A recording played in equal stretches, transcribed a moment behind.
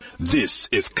This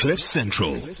is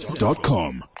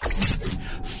CliffCentral.com.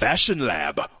 Fashion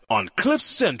Lab on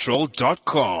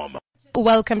CliffCentral.com.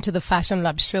 Welcome to the Fashion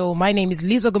Lab show. My name is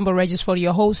Lizo Gumbo Regis, for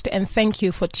your host, and thank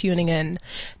you for tuning in.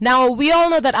 Now, we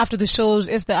all know that after the shows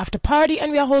is the after party,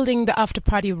 and we are holding the after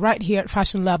party right here at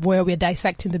Fashion Lab, where we're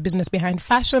dissecting the business behind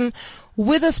fashion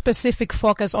with a specific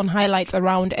focus on highlights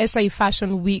around SA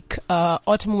Fashion Week,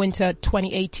 Autumn-Winter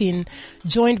 2018,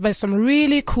 joined by some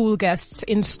really cool guests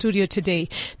in studio today.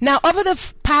 Now, over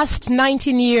the past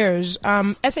 19 years,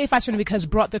 SA Fashion Week has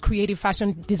brought the creative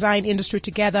fashion design industry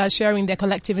together, sharing their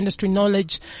collective industry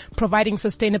knowledge, providing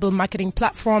sustainable marketing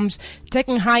platforms,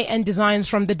 taking high-end designs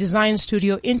from the design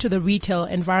studio into the retail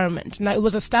environment. Now, it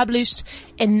was established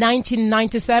in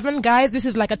 1997. Guys, this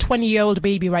is like a 20-year-old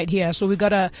baby right here, so we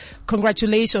gotta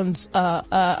congratulations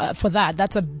for that.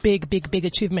 That's a big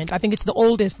achievement. I think it's the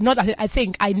oldest,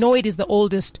 I know it is the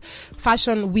oldest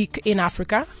fashion week in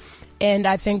Africa. And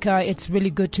I think it's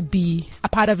really good to be a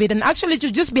part of it. And actually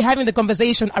to just be having the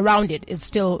conversation around it is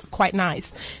still quite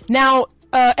nice. Now,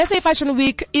 SA Fashion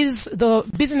Week is the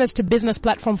business-to-business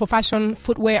platform for fashion,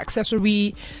 footwear,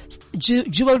 accessory,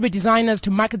 jewelry designers to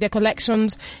market their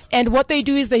collections. And what they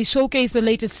do is they showcase the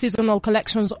latest seasonal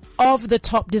collections of the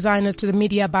top designers to the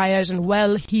media buyers and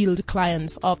well-heeled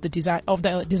clients of the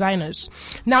designers.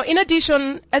 Now, in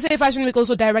addition, SA Fashion Week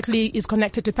also directly is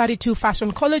connected to 32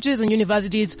 fashion colleges and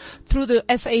universities through the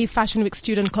SA Fashion Week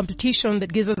student competition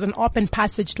that gives us an open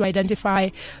passage to identify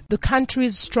the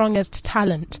country's strongest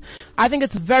talent. I think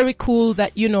it's very cool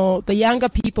that, the younger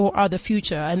people are the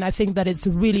future. And I think that it's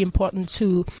really important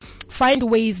to find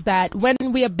ways that when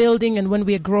we are building and when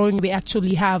we are growing, we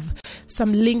actually have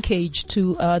some linkage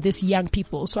to these young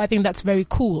people. So I think that's very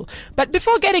cool. But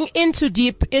before getting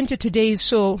deep into today's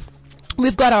show,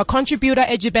 we've got our contributor,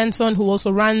 Edgy Benson, who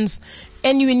also runs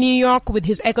NU in New York with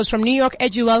his Echoes from New York.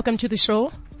 Edgy, welcome to the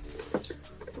show.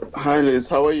 Hi, Liz.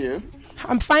 How are you?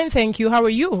 I'm fine, thank you. How are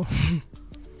you?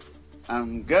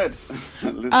 I'm good.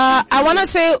 I want to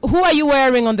say, who are you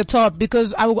wearing on the top?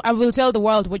 Because I will tell the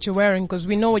world what you're wearing, because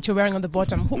we know what you're wearing on the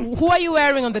bottom. Who are you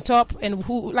wearing on the top, and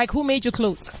who made your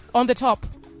clothes on the top?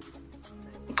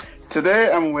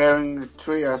 Today I'm wearing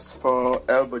Trias for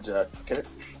elbow jacket.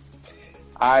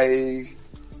 I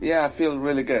feel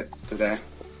really good today.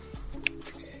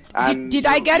 Did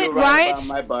I get it right?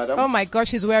 My bottom. Oh my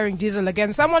gosh, he's wearing Diesel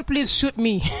again. Someone please shoot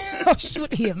me or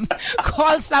shoot him.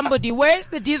 Call somebody. Where's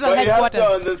the Diesel headquarters? You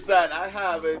have to understand, I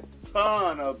have a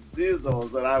ton of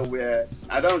Diesels that I wear.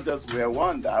 I don't just wear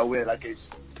one, I wear like a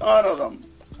ton of them.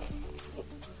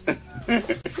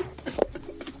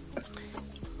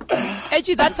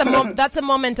 Edgy, that's a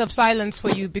moment of silence for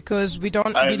you, because we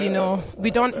don't really know. We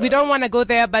don't want to go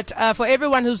there, but for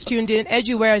everyone who's tuned in,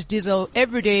 Edgy wears Diesel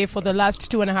every day for the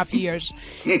last 2.5 years.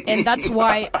 And that's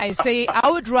why I say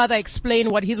I would rather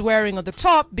explain what he's wearing on the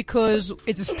top, because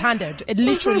it's standard. It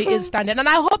literally is standard. And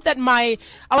I hope that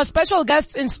our special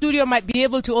guests in studio might be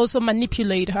able to also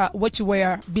manipulate what you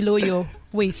wear below your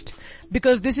waist,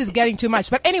 because this is getting too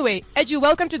much. But anyway, Edgy,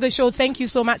 welcome to the show. Thank you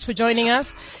so much for joining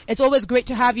us. It's always great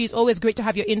to have you. It's always great to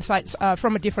have your insights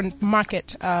from a different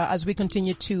market as we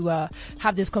continue to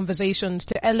have these conversations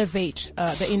to elevate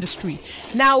the industry.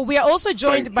 Now, we are also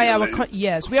joined by our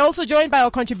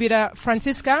contributor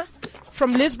Francisca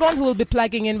from Lisbon, who will be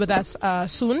plugging in with us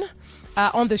soon.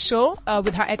 On the show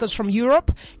with her Echoes from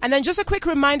Europe. And then just a quick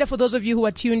reminder for those of you who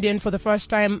are tuned in for the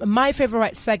first time, my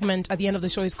favorite segment at the end of the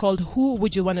show is called Who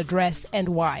Would You Want to Dress and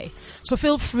Why? So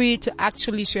feel free to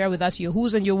actually share with us your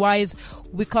who's and your whys.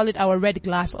 We call it our red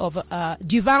glass of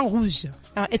du vin rouge.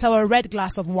 It's our red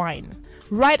glass of wine.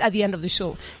 Right at the end of the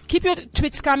show. Keep your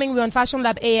tweets coming. We're on Fashion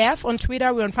Lab AF on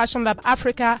Twitter. We're on Fashion Lab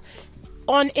Africa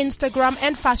on Instagram,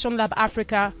 and Fashion Lab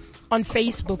Africa on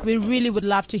Facebook. We really would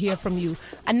love to hear from you.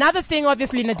 Another thing,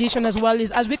 obviously, in addition as well,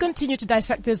 is as we continue to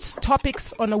dissect these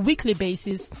topics on a weekly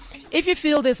basis, if you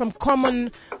feel there's some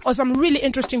common or some really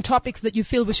interesting topics that you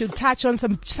feel we should touch on,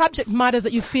 some subject matters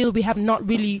that you feel we have not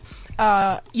really,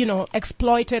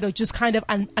 exploited or just kind of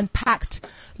unpacked,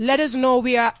 let us know.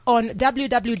 We are on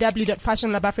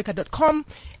www.fashionlabafrica.com,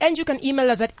 and you can email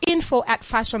us at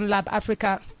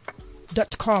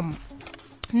info@fashionlabafrica.com.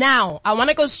 Now, I want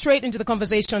to go straight into the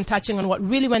conversation, touching on what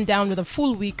really went down with a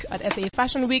full week at SA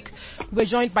Fashion Week. We're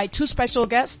joined by two special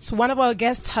guests. One of our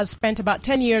guests has spent about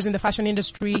 10 years in the fashion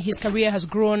industry. His career has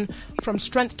grown from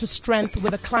strength to strength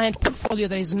with a client portfolio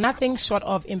that is nothing short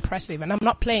of impressive. And I'm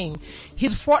not playing.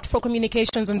 His forte for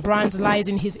communications and brands lies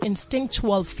in his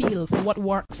instinctual feel for what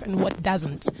works and what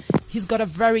doesn't. He's got a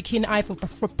very keen eye for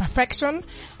perfection,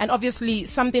 and obviously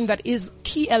something that is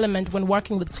key element when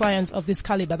working with clients of this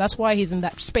caliber. That's why he's in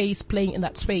that space, playing in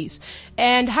that space.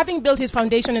 And having built his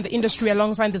foundation in the industry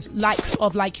alongside the likes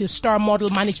of like your Star Model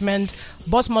Management,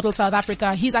 Boss Model South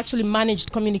Africa, he's actually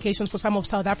managed communications for some of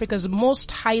South Africa's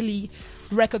most highly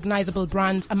recognizable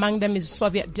brands. Among them is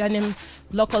Soviet Denim,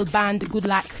 Local Band, Good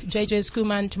Luck, JJ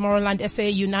Schoeman, Tomorrowland SA,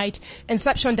 Unite,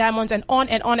 Inception Diamonds, and on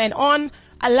and on and on.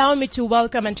 Allow me to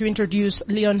welcome and to introduce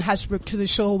Leon Hasbrook to the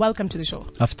show. Welcome to the show.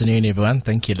 Afternoon, everyone.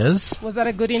 Thank you, Liz. Was that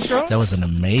a good intro? That was an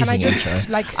amazing intro.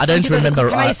 I don't remember.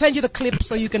 Can I send you the clip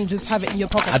so you can just have it in your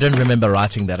pocket? I don't remember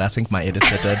writing that. I think my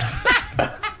editor did.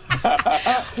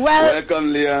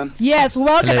 Welcome, Leon. Yes,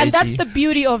 welcome. Hello, and that's the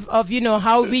beauty of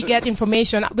how we get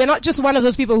information. We're not just one of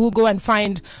those people who go and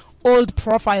find old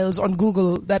profiles on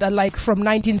Google that are like from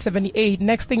 1978.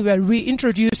 Next thing, we're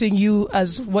reintroducing you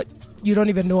as what you don't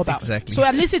even know about. Exactly. So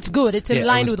at least it's good. It's in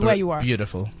line with where you are.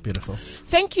 Beautiful.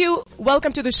 Thank you.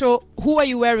 Welcome to the show. Who are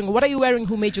you wearing? What are you wearing?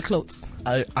 Who made your clothes?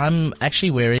 I'm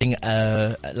actually wearing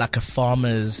like a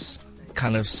farmer's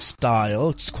kind of style.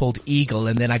 It's called Eagle,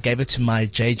 and then I gave it to my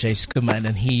JJ Schoeman,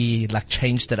 and he like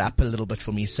changed it up a little bit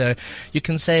for me. So you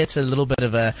can say it's a little bit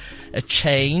of a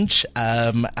change.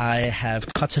 I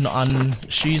have cotton on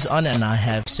shoes on, and I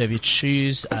have Soviet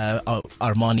shoes,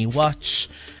 Armani watch.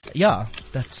 Yeah,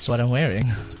 that's what I'm wearing.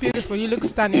 It's beautiful. You look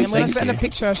stunning. I'm going to send a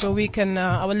picture so we can,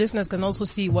 our listeners can also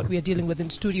see what we are dealing with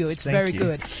in studio. It's very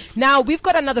good. Now, we've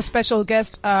got another special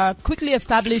guest, quickly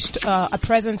established a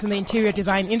presence in the interior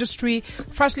design industry.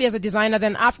 Firstly as a designer,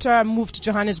 then after moved to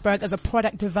Johannesburg as a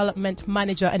product development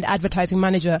manager and advertising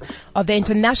manager of the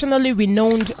internationally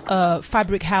renowned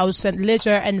fabric house St.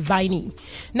 Leger and Viney.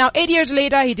 Now, 8 years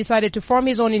later, he decided to form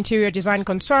his own interior design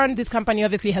concern. This company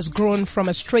obviously has grown from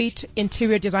a straight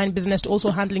interior design business to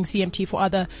also handling CMT for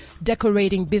other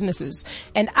decorating businesses.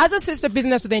 And as a sister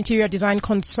business to the interior design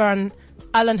concern,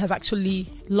 Alan has actually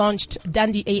launched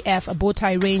Dandy AF, a bow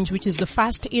tie range, which is the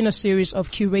fast inner series of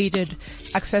curated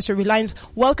accessory lines.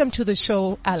 Welcome to the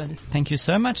show, Alan. Thank you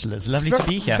so much, Liz. Lovely to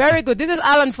be here. Very good. This is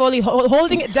Alan Foley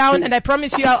holding it down, and I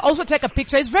promise you I'll also take a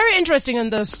picture. It's very interesting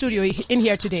in the studio in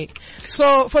here today.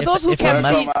 So for those who can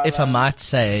see... If I might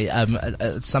say,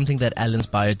 something that Alan's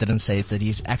bio didn't say is that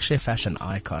he's actually a fashion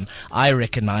icon. I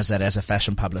recognize that as a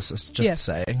fashion publicist, just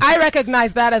saying. I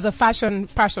recognize that as a fashion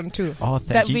person too. Oh,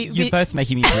 thank you. You're both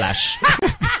making me blush.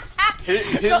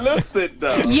 He looks it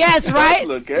though. Yes, right?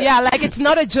 Yeah, like it's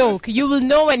not a joke. You will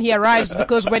know when he arrives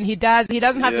because when he does, he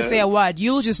doesn't have to say a word.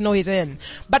 You'll just know he's in.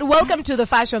 But welcome to the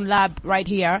Fashion Lab right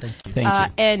here. Thank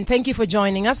you. And thank you for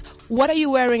joining us. What are you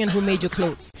wearing and who made your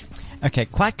clothes? Okay,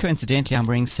 quite coincidentally, I'm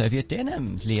wearing Soviet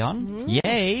denim, Leon. Mm-hmm.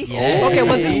 Yay! Okay,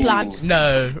 was this planned?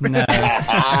 No.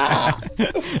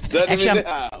 Actually,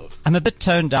 I'm a bit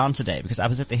toned down today because I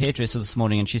was at the hairdresser this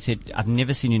morning and she said, I've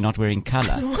never seen you not wearing color.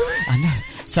 I know.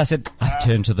 So I said, I've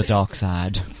turned to the dark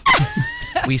side.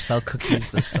 We sell cookies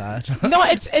this side. No,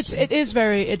 it is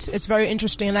very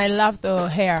interesting, and I love the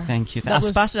hair. Thank you. I've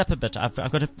spiced it up a bit. I've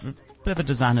got a bit of a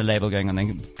designer label going on there.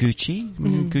 Gucci,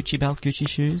 Gucci belt, Gucci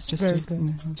shoes. Just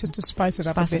to spice it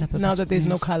up a bit. Now that there's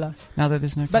no color.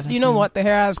 But you know what? The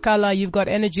hair has color. You've got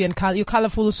energy and color. You're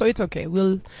colorful, so it's okay.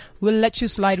 We'll let you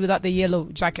slide without the yellow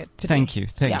jacket today. Thank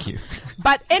you.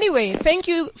 But anyway, thank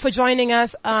you for joining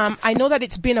us. I know that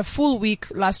it's been a full week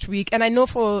last week, and I know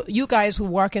for you guys who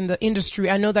work in the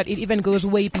industry, I know that it even goes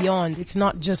way beyond. It's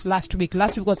not just last week.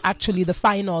 Last week was actually the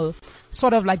final,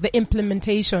 sort of like the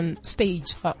implementation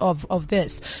stage of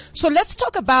this. So let's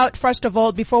talk about, first of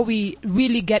all, before we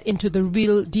really get into the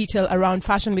real detail around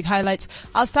Fashion Week highlights,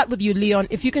 I'll start with you, Leon.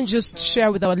 If you can just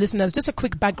share with our listeners just a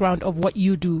quick background of what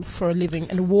you do for a living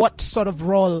and what sort of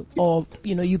role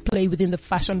you play within the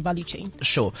fashion value chain.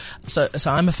 Sure. So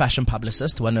I'm a fashion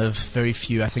publicist, one of very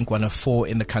few, I think one of 4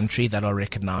 in the country that are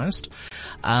recognized.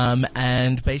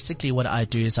 And basically what I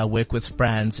do is I work with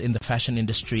brands in the fashion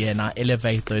industry and I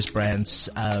elevate those brands,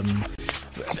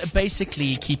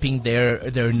 basically keeping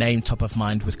their name top of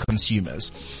mind with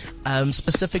consumers.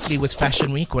 Specifically with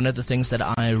Fashion Week, one of the things that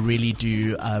I really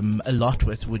do a lot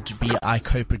with would be I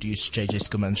co-produce JJ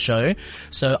Schoeman's show.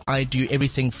 So I do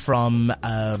everything from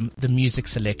the music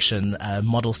selection,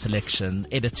 model selection,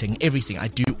 editing, everything. I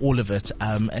do all of it.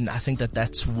 And I think that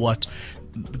that's what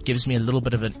gives me a little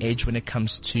bit of an edge when it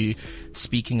comes to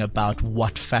speaking about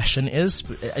what fashion is,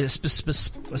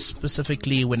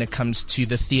 specifically when it comes to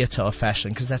the theater of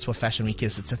fashion, because that's what Fashion Week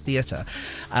is. It's a theater.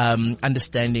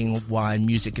 Understanding why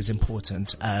music is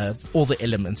important, all the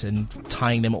elements and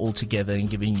tying them all together and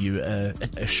giving you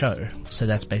a show. So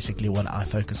that's basically what I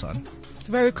focus on.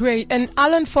 Very great. And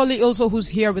Alan Foley also, who's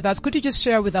here with us, could you just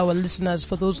share with our listeners,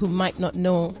 for those who might not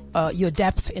know your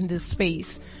depth in this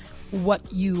space, what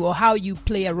you or how you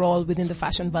play a role within the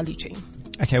fashion value chain?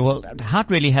 Okay, well, how it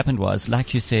really happened was,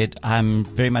 like you said, I'm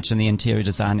very much in the interior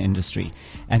design industry.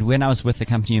 And when I was with the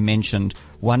company you mentioned,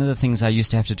 one of the things I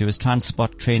used to have to do is try and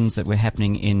spot trends that were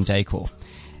happening in decor.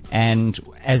 And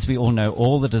as we all know,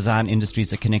 all the design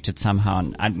industries are connected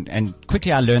somehow. And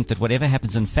quickly I learned that whatever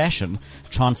happens in fashion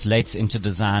translates into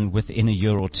design within a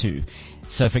year or two.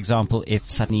 So, for example, if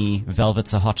suddenly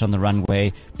velvets are hot on the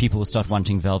runway, people will start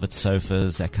wanting velvet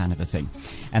sofas, that kind of a thing.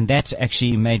 And that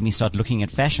actually made me start looking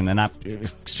at fashion. And I,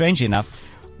 strangely enough,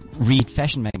 read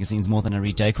fashion magazines more than I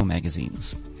read decor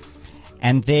magazines.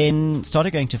 And then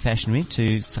started going to Fashion Week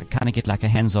to kind of get like a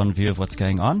hands-on view of what's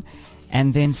going on.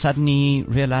 And then suddenly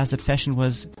realized that fashion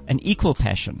was an equal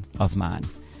passion of mine.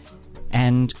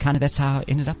 And kind of that's how I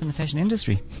ended up in the fashion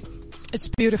industry. It's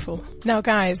beautiful. Now,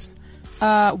 guys,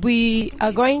 we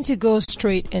are going to go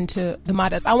straight into the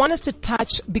matters. I want us to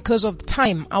touch, because of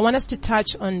time, we're going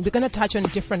to touch on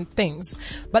different things.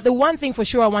 But the one thing for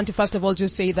sure I want to first of all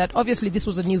just say that obviously this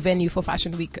was a new venue for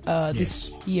Fashion Week,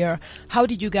 this year. How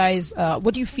did you guys,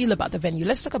 what do you feel about the venue?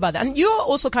 Let's talk about that. And you're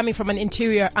also coming from an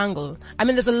interior angle. I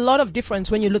mean, there's a lot of difference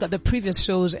when you look at the previous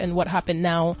shows and what happened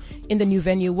now in the new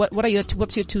venue.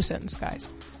 What's your 2 cents,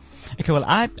 guys? Okay, well,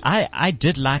 I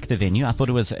did like the venue. I thought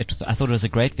it was a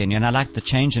great venue, and I liked the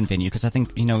change in venue because I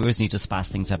think, we always need to spice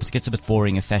things up. It gets a bit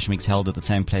boring if Fashion Week's held at the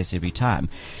same place every time.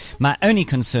 My only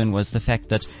concern was the fact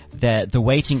that the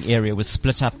waiting area was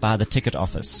split up by the ticket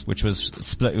office, which was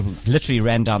literally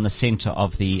ran down the center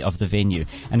of the venue,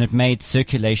 and it made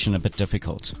circulation a bit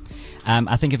difficult.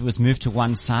 I think if it was moved to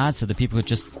one side so that people could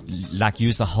just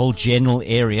use the whole general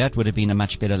area, it would have been a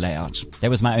much better layout. That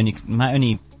was my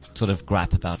only sort of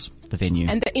gripe about the venue.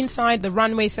 And the inside, the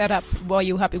runway setup, were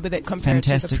you happy with it compared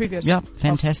to the previous? Yeah,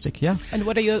 fantastic, yeah. And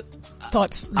what are your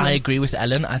thoughts, Leon? I agree with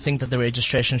Alan. I think that the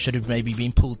registration should have maybe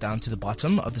been pulled down to the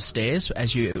bottom of the stairs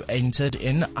as you entered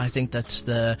in. I think that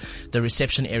the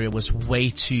reception area was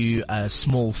way too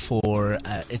small for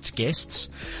its guests.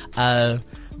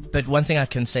 But one thing I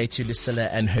can say to Lucilla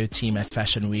and her team at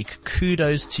Fashion Week,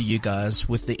 kudos to you guys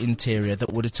with the interior, the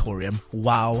auditorium.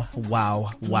 Wow.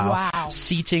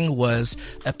 Seating was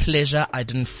a pleasure.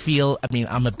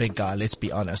 I'm a big guy, let's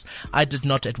be honest. I did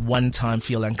not at one time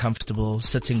feel uncomfortable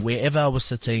sitting wherever I was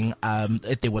sitting.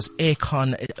 There was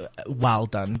aircon. Well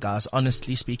done, guys.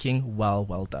 Honestly speaking,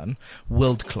 well done.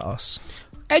 World class.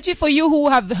 Edgy, for you who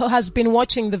has been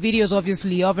watching the videos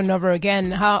obviously over and over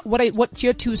again, what's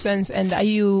your 2 cents? And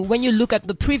when you look at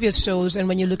the previous shows and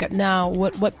when you look at now,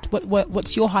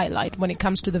 what's your highlight when it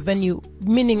comes to the venue?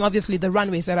 Meaning obviously the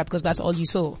runway setup, because that's all you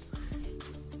saw.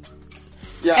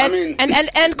 Yeah,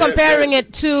 and comparing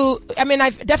it to, I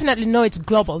definitely know it's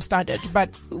global standard, but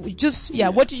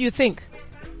what do you think?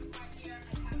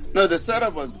 No, the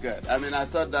setup was good. I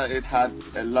thought that it had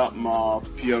a lot more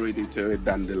purity to it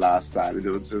than the last time. It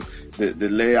was just, the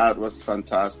layout was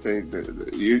fantastic.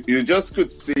 You just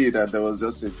could see that there was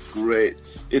just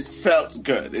it felt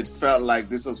good. It felt like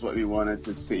this was what we wanted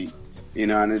to see,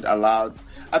 and it allowed,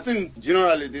 I think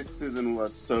generally this season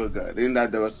was so good in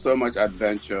that there was so much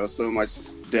adventure, so much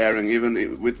daring,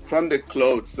 even from the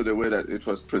clothes to the way that it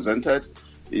was presented.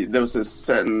 There was a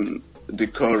certain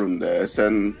decorum there, a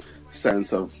certain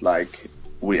sense of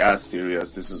we are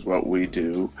serious, this is what we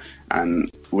do,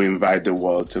 and we invite the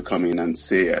world to come in and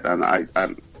see it. And I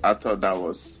thought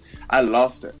I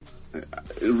loved it.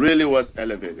 It really was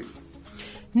elevating.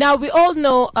 Now, we all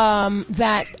know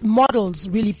that models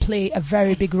really play a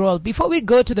very big role. Before we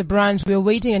go to the brands, we're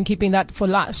waiting and keeping that for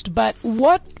last. But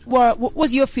what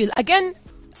was your feel? Again,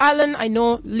 Alan, I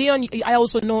know. Leon, I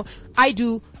also know. I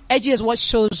do. Edgy has watched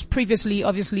shows previously,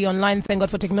 obviously online, thank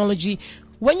God for technology.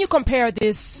 When you compare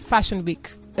this Fashion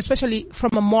Week, especially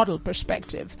from a model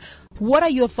perspective, what are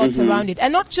your thoughts around it?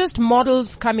 And not just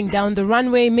models coming down the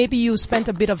runway. Maybe you spent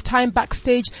a bit of time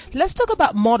backstage. Let's talk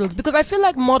about models, because I feel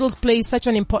like models play such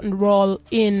an important role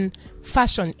in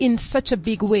fashion in such a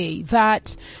big way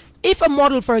that if a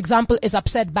model, for example, is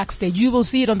upset backstage, you will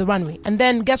see it on the runway. And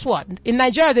then guess what? In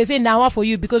Nigeria, they say nawa for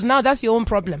you, because now that's your own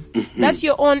problem. That's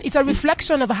your own, it's a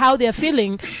reflection of how they're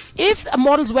feeling. If a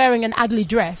model's wearing an ugly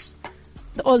dress,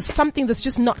 or something that's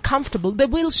just not comfortable, they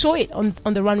will show it on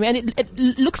the runway, and it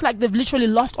looks like they've literally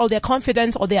lost all their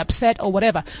confidence, or they're upset, or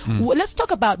whatever. Let's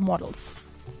talk about models.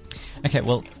 Okay,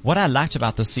 well, what I liked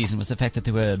about this season was the fact that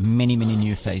there were many, many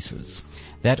new faces.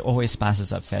 That always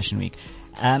spices up Fashion Week.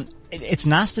 It's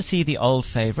nice to see the old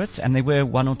favorites, and there were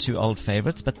 1 or 2 old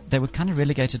favorites, but they were kind of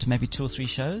relegated to maybe 2 or 3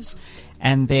 shows.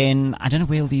 And then I don't know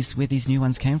where these new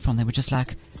ones came from. They were just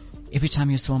like, every time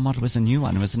you saw a model was a new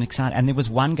one. It was an exciting, and there was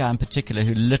one guy in particular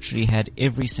who literally had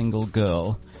every single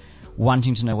girl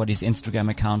wanting to know what his Instagram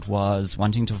account was,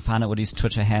 wanting to find out what his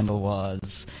Twitter handle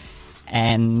was.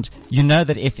 And you know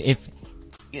that if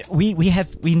we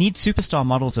need superstar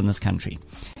models in this country.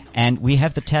 And we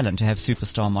have the talent to have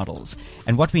superstar models.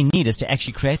 And what we need is to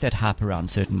actually create that hype around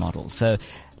certain models. So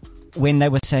when they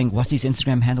were saying, what's his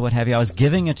Instagram handle, what have you, I was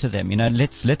giving it to them. You know,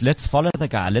 let's follow the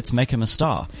guy. Let's make him a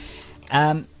star.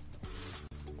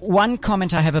 One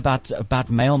comment I have about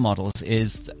male models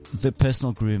is the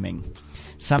personal grooming.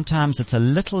 Sometimes it's a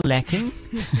little lacking.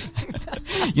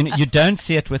 You don't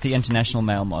see it with the international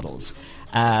male models.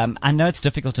 I know it's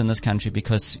difficult in this country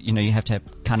because, you have to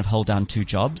kind of hold down two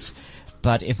jobs.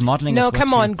 But if modeling is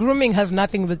come on, grooming has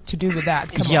nothing to do with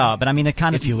that. Come on. Yeah, but I mean,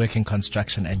 if you work in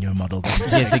construction and you're a model.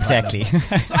 Yes, exactly.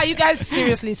 So are you guys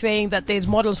seriously saying that there's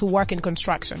models who work in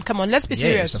construction? Come on, let's be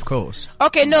serious. Yes, of course.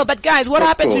 Okay, no, but guys, what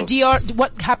happened to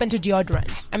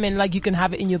deodorant? I mean, like you can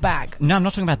have it in your bag. No, I'm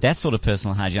not talking about that sort of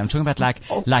personal hygiene. I'm talking about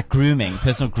like grooming,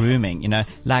 personal grooming,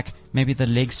 like maybe the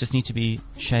legs just need to be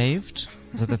shaved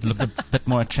so that they look a bit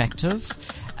more attractive.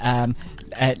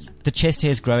 The chest hair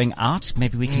is growing out.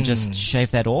 Maybe we can just shave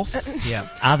that off. Yeah.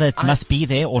 Either it must be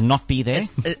there or not be there.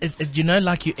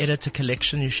 Like you edit a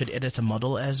collection, you should edit a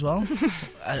model as well.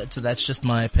 So that's just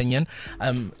my opinion.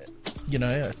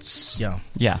 It's, yeah.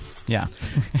 Yeah. Yeah.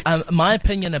 My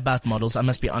opinion about models, I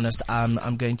must be honest,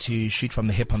 I'm going to shoot from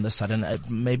the hip on this side,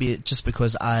 and maybe just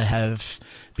because I have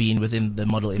been within the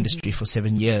model industry for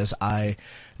 7 years, I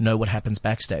know what happens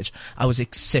backstage. I was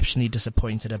exceptionally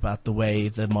disappointed about the way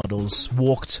the models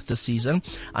walked this season.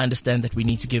 I understand that we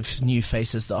need to give new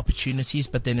faces the opportunities,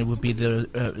 but then it would be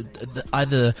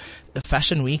either the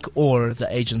Fashion Week or the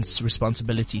agent's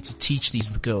responsibility to teach these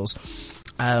girls.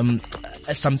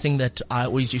 Something that I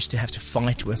always used to have to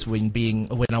fight with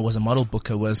when I was a model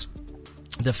booker was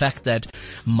the fact that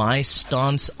my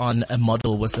stance on a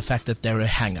model was the fact that they're a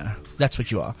hanger. That's what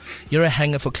you are. You're a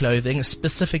hanger for clothing,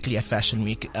 specifically at Fashion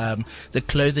Week. The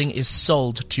clothing is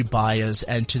sold to buyers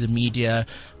and to the media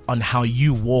on how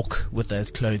you walk with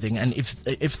that clothing. And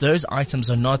if those items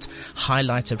are not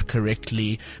highlighted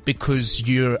correctly because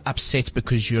you're upset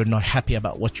because you're not happy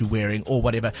about what you're wearing or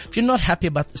whatever, if you're not happy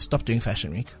about, stop doing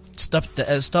Fashion Week.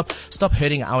 Stop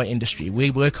hurting our industry. We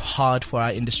work hard for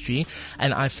our industry,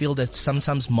 and I feel that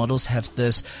sometimes models have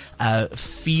this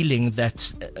feeling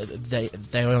that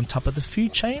they are on top of the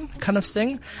food chain kind of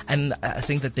thing, and I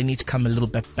think that they need to come a little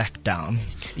bit back down.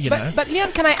 But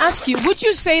Leon, can I ask you? Would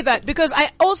you say that, because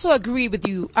I also agree with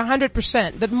you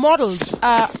 100% that models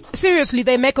seriously,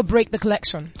 they make or break the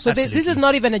collection. So this is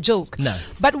not even a joke. No.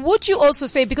 But would you also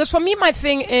say, because for me my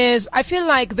thing is I feel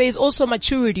like there's also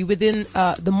maturity within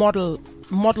the model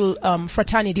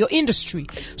fraternity or industry.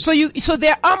 So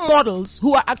there are models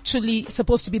who are actually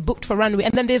supposed to be booked for runway,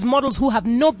 and then there's models who have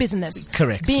no business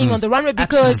being on the runway,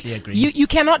 because you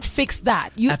cannot fix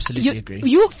that. Absolutely agree.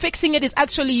 You fixing it is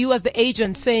actually you as the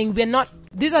agent saying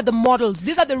these are the models.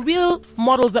 These are the real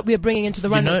models that we're bringing into the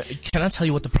runway. Can I tell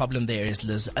you what the problem there is,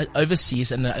 Liz?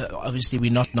 Overseas, and obviously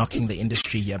we're not knocking the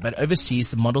industry here, but overseas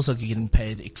the models are getting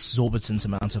paid exorbitant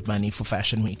amounts of money for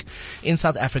Fashion Week. In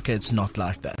South Africa, it's not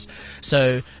like that.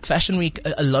 So Fashion Week,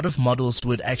 a lot of models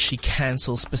would actually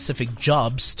cancel specific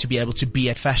jobs to be able to be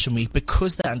at Fashion Week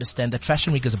because they understand that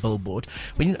Fashion Week is a billboard.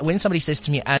 When somebody says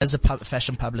to me as a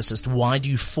fashion publicist, why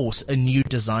do you force a new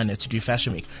designer to do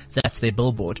Fashion Week? That's their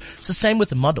billboard. It's the same with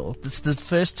the model. It's the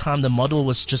first time the model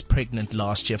was just pregnant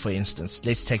last year, for instance.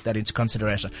 Let's take that into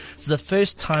consideration. It's the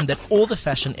first time that all the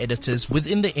fashion editors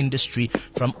within the industry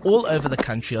from all over the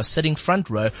country are sitting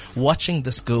front row watching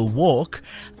this girl walk,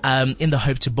 in the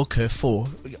hope to book her for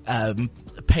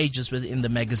pages within the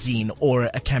magazine or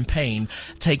a campaign,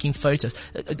 taking photos.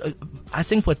 I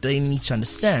think what they need to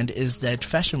understand is that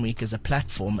Fashion Week is a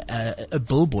platform, a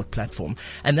billboard platform,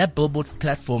 and that billboard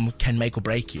platform can make or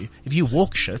break you. If you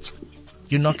walk shit,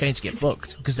 you're not going to get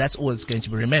booked, because that's all it's going to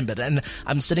be remembered. And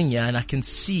I'm sitting here and I can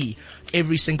see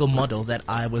every single model that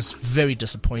I was very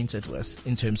disappointed with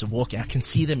in terms of walking. I can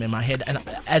see them in my head, and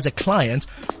as a client,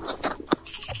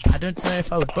 I don't know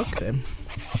if I would book them.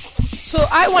 So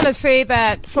I want to say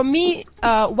that for me,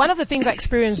 one of the things I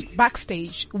experienced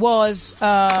backstage was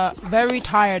very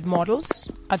tired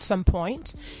models at some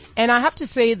point. And I have to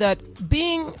say that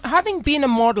having been a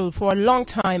model for a long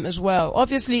time as well,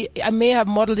 obviously I may have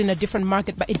modeled in a different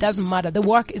market, but it doesn't matter. The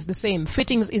work is the same.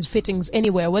 Fittings is fittings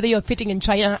anywhere. Whether you're fitting in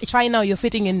China, or you're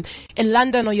fitting in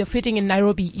London, or you're fitting in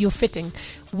Nairobi, you're fitting.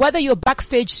 Whether you're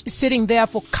backstage sitting there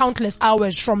for countless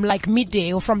hours from like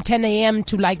midday or from 10 a.m.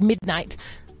 to like midnight,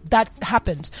 that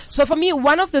happens. So for me,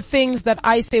 one of the things that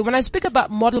I say when I speak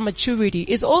about model maturity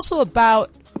is also about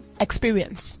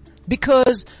experience.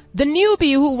 Because the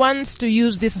newbie who wants to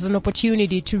use this as an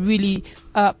opportunity to really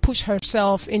push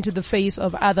herself into the face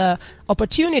of other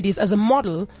opportunities as a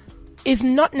model, is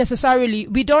not necessarily,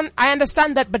 I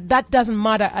understand that, but that doesn't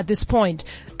matter at this point.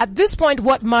 At this point,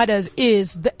 what matters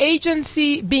is the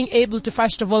agency being able to,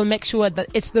 first of all, make sure that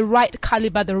it's the right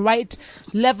caliber, the right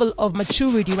level of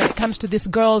maturity when it comes to these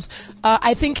girls.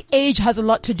 I think age has a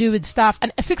lot to do with stuff,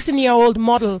 and a 16-year-old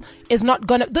model is not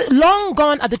long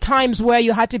gone are the times where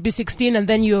you had to be 16 and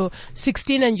then you're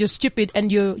 16 and you're stupid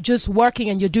and you're just working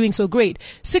and you're doing so great.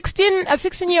 A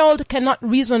 16-year-old cannot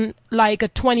reason like a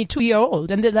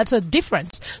 22-year-old, and that's a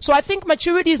difference. So I think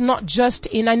maturity is not just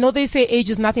I know they say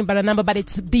age is nothing but a number, but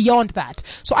it's beyond that.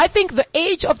 So I think the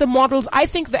age of the models, I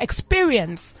think the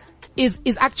experience is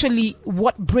actually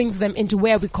what brings them into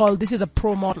where we call this is a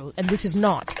pro model and this is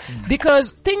not.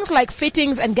 Because things like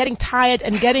fittings and getting tired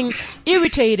and getting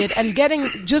irritated and getting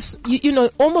just,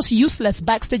 almost useless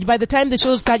backstage. By the time the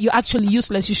show starts, you're actually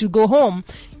useless. You should go home.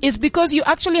 Is because you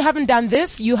actually haven't done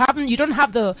this. You don't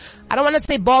have the, I don't want to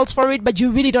say balls for it, but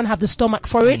you really don't have the stomach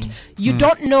for it. You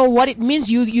don't know what it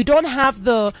means. You don't have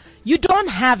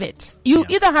it. You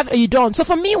either have it or you don't. So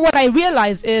for me, what I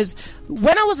realized is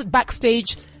when I was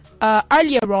backstage,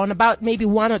 earlier on, about maybe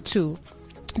 1 or 2,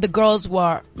 the girls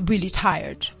were really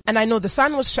tired. And I know the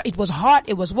sun it was hot,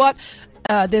 it was what?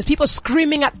 There's people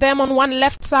screaming at them on one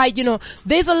left side,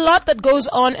 there's a lot that goes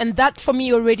on, and that for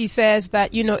me already says that,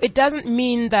 it doesn't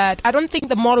mean that, I don't think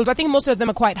the models, I think most of them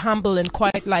are quite humble and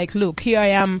quite like, look, here I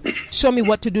am, show me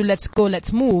what to do, let's go,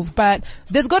 let's move. But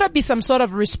there's gotta be some sort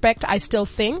of respect, I still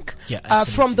think,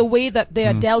 from the way that they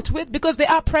are dealt with, because they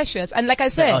are precious. And like I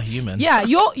said, they are human. Yeah,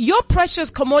 your precious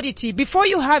commodity, before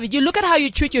you have it, you look at how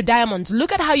you treat your diamonds,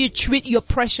 look at how you treat your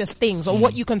precious things, or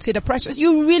what you consider precious.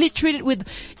 You really treat it with,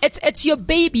 it's your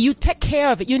baby. You take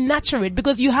care of it. You nurture it,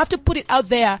 because you have to put it out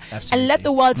there and let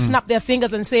the world snap their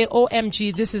fingers and say,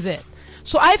 OMG, this is it.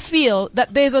 So I feel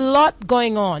that there's a lot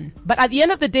going on. But at the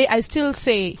end of the day, I still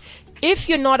say, if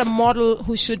you're not a model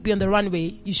who should be on the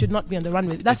runway, you should not be on the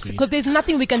runway. That's because there's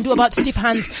nothing we can do about stiff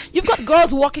hands. You've got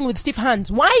girls walking with stiff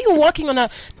hands. Why are you walking on a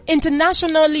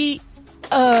internationally,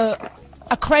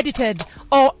 accredited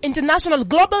or international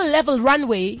global level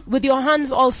runway with your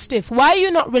hands all stiff? Why are you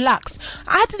not relaxed?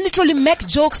 I had to literally make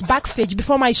jokes backstage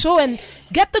before my show and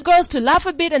get the girls to laugh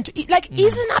a bit and to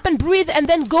easen up and breathe and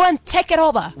then go and take it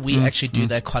over. We actually do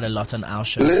that quite a lot on our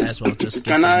shows as well, just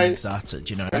get them excited,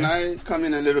 Can I come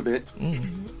in a little bit?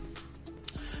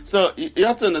 So you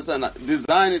have to understand that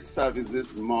design itself is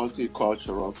this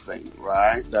multicultural thing,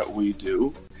 right, that we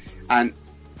do.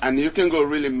 And you can go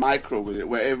really micro with it,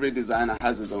 where every designer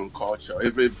has his own culture.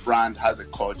 Every brand has a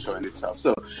culture in itself.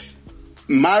 So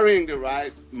marrying the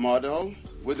right model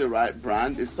with the right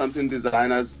brand is something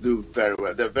designers do very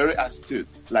well. They're very astute,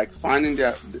 like finding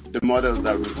the models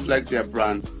that reflect their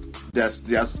brand, their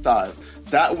stars.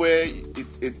 That way,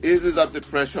 it eases up the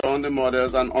pressure on the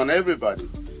models and on everybody.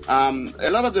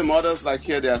 A lot of the models like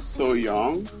here, they are so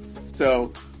young.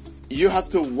 So you have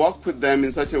to work with them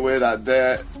in such a way that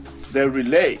they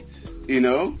relate,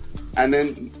 and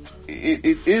then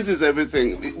it eases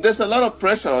everything. There's a lot of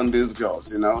pressure on these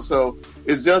girls, so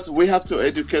it's just we have to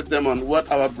educate them on what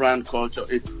our brand culture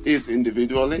it is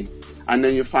individually, and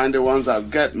then you find the ones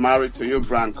that get married to your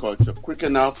brand culture quick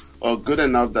enough or good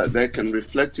enough that they can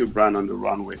reflect your brand on the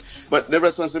runway. But the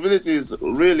responsibility is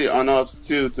really on us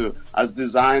too, as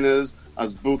designers,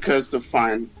 as bookers,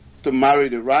 to marry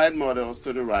the right models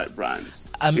to the right brands.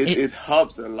 It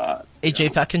helps a lot. AJ,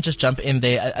 if I can just jump in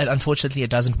there, unfortunately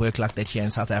it doesn't work like that here in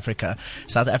South Africa.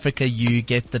 South Africa, you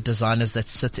get the designers that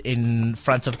sit in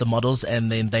front of the models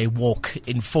and then they walk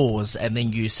in fours and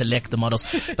then you select the models.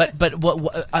 But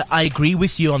what I agree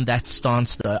with you on that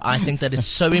stance though. I think that it's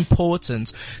so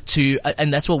important to,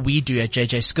 and that's what we do at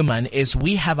JJ Schoeman, is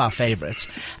we have our favorites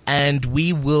and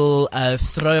we will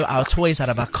throw our toys out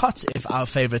of our cots if our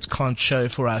favorites can't show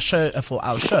for our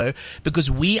show, because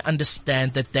we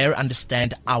understand that they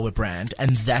understand our brand.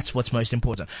 And that's what's most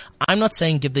important. I'm not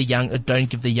saying don't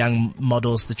give the young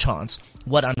models the chance.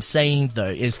 What I'm saying though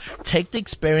is take the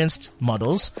experienced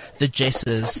models, the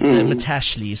Jesses, the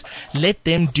Matashleys, let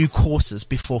them do courses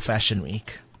before Fashion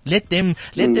Week. Let them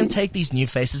take these new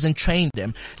faces and train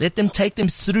them. Let them take them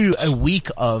through a week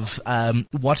of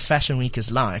what Fashion Week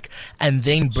is like, and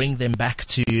then bring them back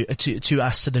to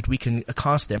us so that we can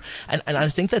cast them. And I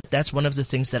think that that's one of the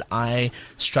things that I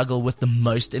struggle with the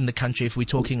most in the country. If we're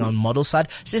talking on model side,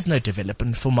 so there's no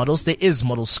development for models. There is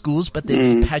model schools, but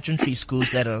there are pageantry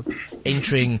schools that are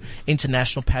entering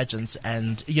international pageants.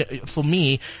 And for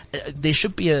me, there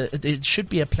should be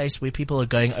a place where people are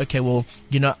going, okay, well,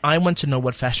 I want to know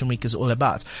what Fashion Week is all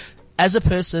about. As a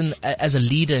person, as a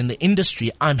leader in the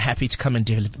industry, I'm happy to come and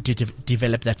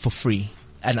develop that for free.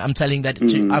 And I'm telling that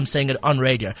I'm saying it on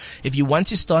radio. If you want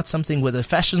to start something with a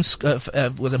fashion,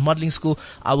 with a modeling school,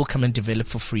 I will come and develop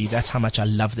for free. That's how much I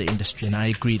love the industry. And I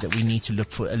agree that we need to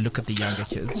look at the younger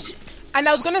kids. And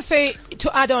I was going to say,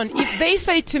 to add on, if they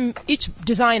say to each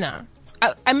designer,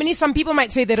 I mean, some people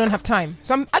might say they don't have time.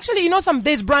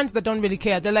 There's brands that don't really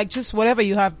care. They're like, just whatever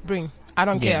you have, bring. I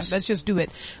don't care. Let's just do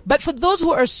it. But for those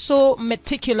who are so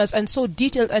meticulous and so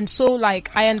detailed and so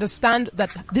like, I understand that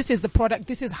this is the product,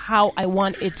 this is how I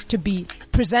want it to be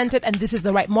presented, and this is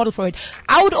the right model for it.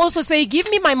 I would also say, give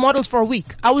me my models for a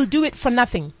week. I will do it for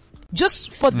nothing.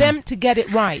 Just for them to get it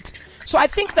right. So I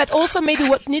think that also maybe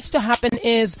what needs to happen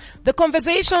is the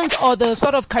conversations or the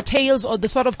sort of cartels or the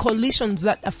sort of coalitions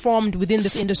that are formed within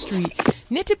this industry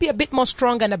need to be a bit more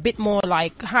strong and a bit more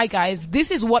like, hi guys, this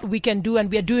is what we can do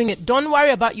and we are doing it. Don't worry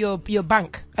about your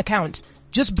bank account.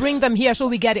 Just bring them here so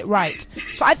we get it right.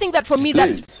 So I think that for me,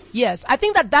 I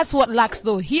think that's what lacks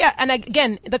though here. And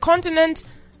again, the continent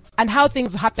and how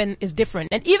things happen is different.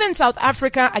 And even South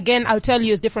Africa, again, I'll tell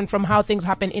you, is different from how things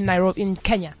happen in Nairobi, in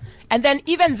Kenya. And then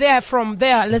even from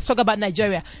there, let's talk about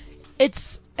Nigeria.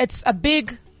 It's a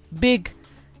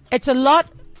it's a lot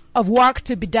of work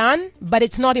to be done, but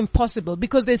it's not impossible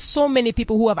because there's so many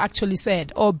people who have actually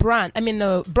said, or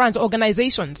brands,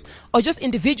 organizations, or just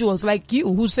individuals like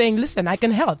you who's saying, listen, I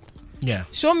can help. Yeah.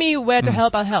 Show me where to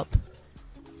help, I'll help.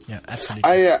 Yeah, absolutely.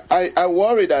 I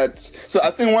worry that, so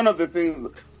I think one of the things,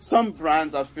 some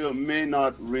brands I feel may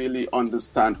not really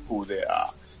understand who they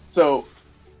are. So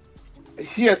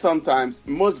here sometimes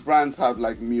most brands have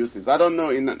like muses. I don't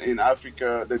know in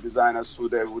Africa, the designers who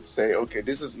they would say, okay,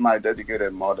 this is my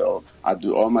dedicated model. I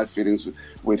do all my fittings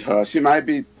with her. She might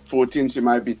be 14, she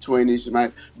might be 20,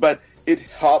 but it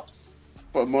helps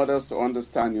for models to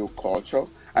understand your culture.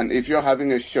 And if you're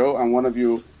having a show and one of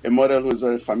you, a model who's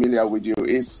very familiar with you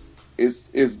is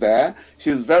there,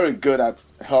 she's very good at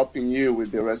helping you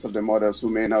with the rest of the models who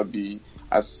may not be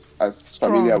as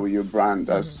familiar with your brand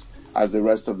as the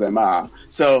rest of them are.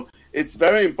 So it's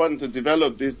very important to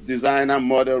develop these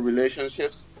designer-model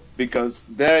relationships because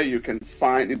there you can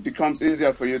find, it becomes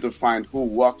easier for you to find who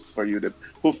works for you,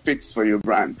 who fits for your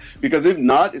brand. Because if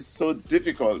not, it's so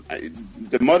difficult.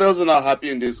 The models are not happy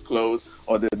in these clothes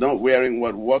or they're not wearing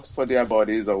what works for their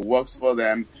bodies or works for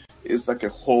them. It's like the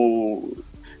whole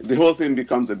thing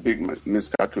becomes a big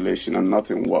miscalculation and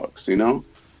nothing works, you know?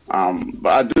 But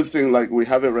I do think like we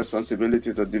have a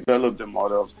responsibility to develop the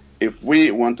models if we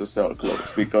want to sell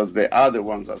clothes because they are the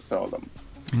ones that sell them.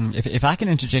 If I can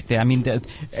interject there, I mean,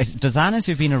 designers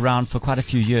who've been around for quite a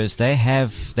few years,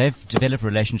 they've developed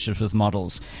relationships with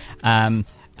models. David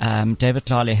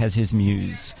Tlale has his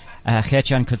muse.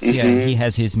 Gert-Jan Coetzee, he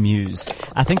has his muse.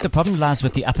 I think the problem lies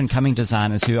with the up-and-coming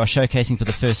designers who are showcasing for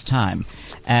the first time.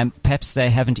 Perhaps they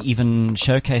haven't even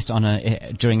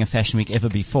showcased during a fashion week ever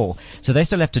before. So they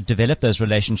still have to develop those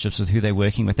relationships with who they're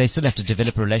working with. They still have to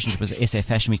develop a relationship with SA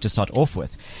Fashion Week to start off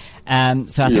with.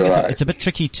 So I think it's a bit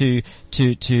tricky to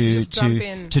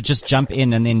just jump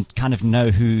in and then kind of know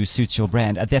who suits your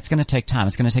brand. That's going to take time.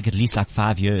 It's going to take at least like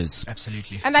 5 years.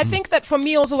 Absolutely. And I think that for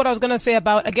me also what I was going to say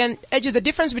about, again, Eddie, the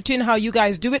difference between how you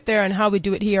guys do it there and how we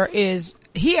do it here is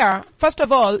here, first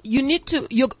of all, you're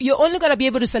only going to be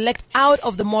able to select out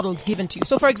of the models given to you.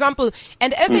 So for example,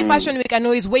 and SA Fashion Week I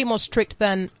know is way more strict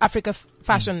than Africa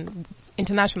Fashion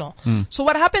International. So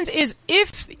what happens is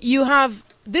if you have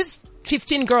this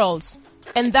 15 girls,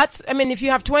 and that's, I mean, if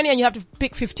you have 20 and you have to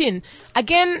pick 15,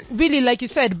 again, really, like you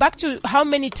said, back to how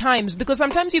many times, because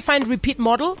sometimes you find repeat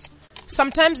models.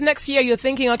 Sometimes next year you're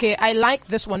thinking, okay, I like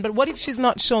this one, but what if she's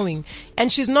not showing and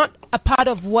she's not a part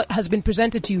of what has been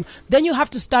presented to you? Then you have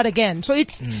to start again. So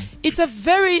it's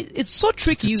so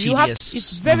tricky.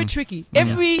 It's very tricky.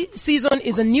 Every season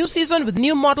is a new season with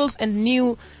new models and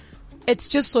it's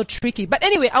just so tricky. But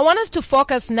anyway, I want us to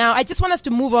focus now. I just want us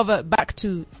to move over back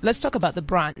to, let's talk about the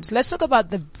brands. Let's talk about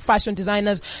the fashion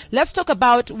designers. Let's talk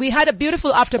about, we had a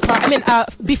beautiful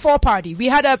before party. We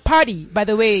had a party, by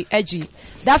the way, Edgy.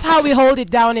 That's how we hold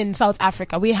it down in South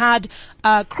Africa. We had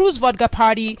a cruise vodka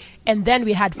party and then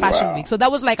we had fashion week. So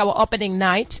that was like our opening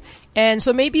night. And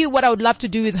so maybe what I would love to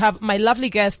do is have my lovely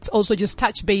guests also just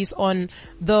touch base on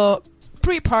the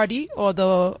pre-party or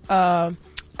the,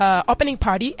 opening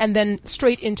party and then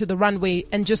straight into the runway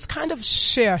and just kind of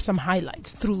share some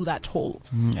highlights through that whole.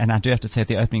 And I do have to say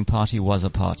the opening party was a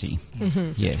party.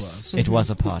 Yes, it was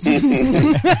a party.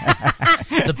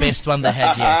 The best one they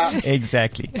had yet.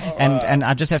 Exactly. And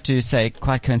I just have to say,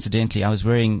 quite coincidentally, I was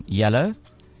wearing yellow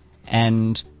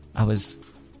and I was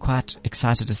quite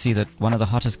excited to see that one of the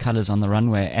hottest colors on the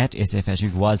runway at SA Fashion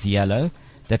Week was yellow.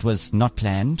 That was not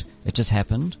planned. It just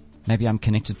happened. Maybe I'm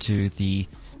connected to the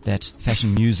that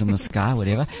fashion muse in the sky,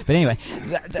 whatever. But anyway,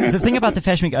 the thing about the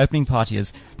Fashion Week opening party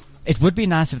is it would be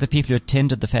nice if the people who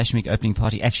attended the Fashion Week opening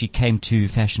party actually came to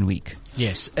Fashion Week.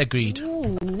 Yes, agreed.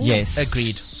 Ooh. Yes.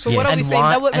 Agreed. So what are we saying?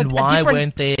 That was why different...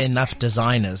 weren't there enough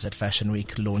designers at Fashion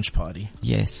Week launch party?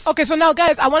 Yes. Okay, so now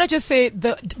guys, I want to just say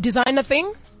the designer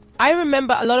thing. I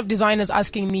remember a lot of designers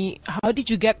asking me, how did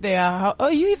you get there?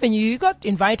 You got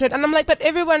invited? And I'm like, but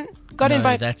everyone got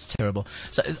invited. That's terrible.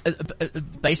 So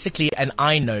basically, and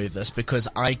I know this because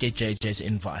I get JJ's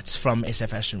invites from SA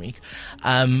Fashion Week.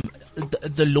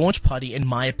 The launch party, in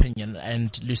my opinion,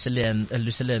 and Lucilla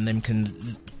and them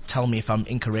can tell me if I'm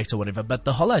incorrect or whatever, but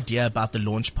the whole idea about the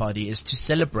launch party is to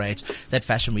celebrate that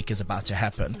Fashion Week is about to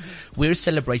happen. Mm-hmm. We're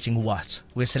celebrating what?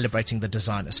 We're celebrating the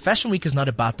designers. Fashion Week is not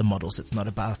about the models. It's not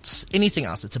about anything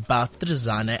else. It's about the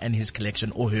designer and his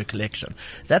collection or her collection.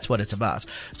 That's what it's about.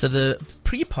 So the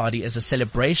pre-party is a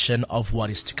celebration of what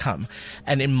is to come.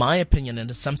 And in my opinion, and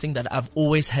it's something that I've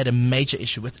always had a major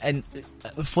issue with, and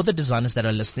for the designers that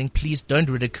are listening, please don't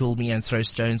ridicule me and throw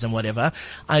stones and whatever.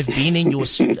 I've been in your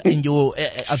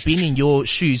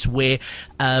shoes where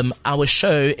our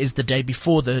show is the day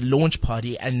before the launch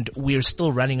party and we're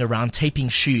still running around taping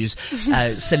shoes,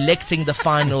 selecting the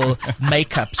final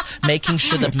makeups, making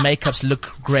sure that makeups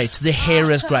look great, the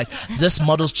hair is great, this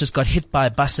model's just got hit by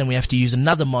a bus and we have to use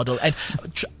another model. And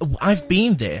I've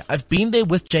been there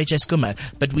with JJ Schoeman,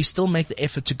 but we still make the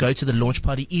effort to go to the launch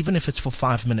party even if it's for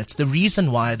 5 minutes. The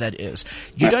reason why that is,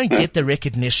 you don't get the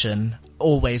recognition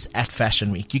always at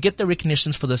Fashion Week. You get the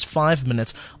recognitions for those 5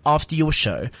 minutes after your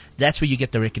show. That's where you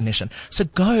get the recognition. So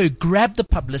go grab the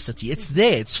publicity. It's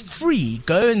there. It's free.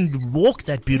 Go and walk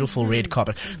that beautiful red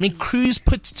carpet. I mean, Cruise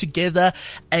put together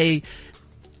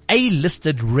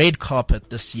A-listed red carpet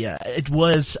this year. It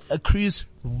was a Cruise.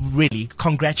 Really,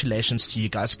 congratulations to you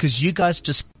guys, because you guys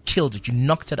just killed it. You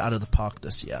knocked it out of the park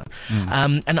this year.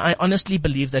 And I honestly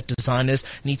believe that designers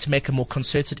need to make a more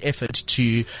concerted effort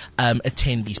to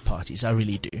attend these parties. I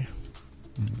really do.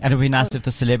 And it would be nice if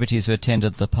the celebrities who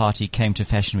attended the party came to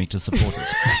Fashion Week to support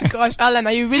it. Gosh, Alan,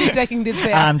 are you really taking this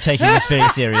there? I'm taking this very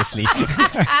seriously.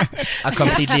 I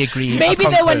completely agree. Maybe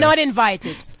they were not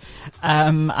invited.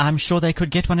 I'm sure they could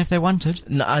get one if they wanted.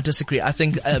 No, I disagree. I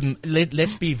think,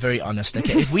 let's be very honest,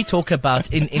 okay? If we talk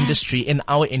about in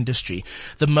our industry,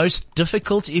 the most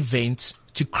difficult event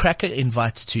to crack an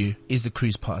invite to is the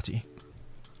Cruise party.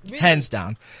 Really? Hands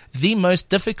down. The most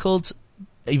difficult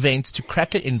event to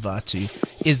crack an invite to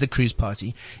is the Cruise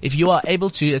party. If you are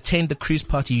able to attend the Cruise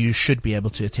party, you should be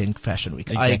able to attend Fashion Week.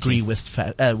 Exactly. I agree with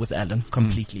Alan.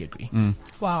 Completely agree.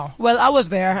 Wow. Well, I was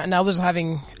there and I was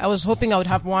hoping I would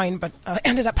have wine, but I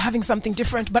ended up having something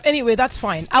different. But anyway, that's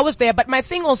fine. I was there. But my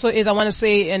thing also is I want to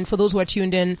say, and for those who are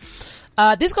tuned in,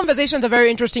 these conversations are very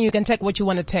interesting. You can take what you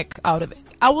want to take out of it.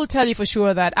 I will tell you for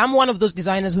sure that I'm one of those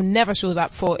designers who never shows up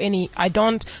for any,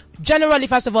 generally,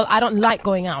 first of all, I don't like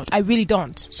going out. I really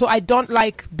don't. So I don't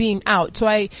like being out. So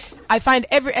I find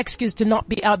every excuse to not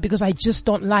be out because I just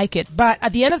don't like it. But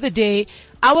at the end of the day,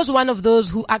 I was one of those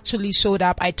who actually showed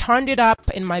up. I turned it up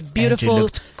in my beautiful. And you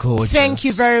looked gorgeous. Thank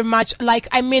you very much.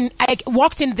 I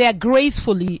walked in there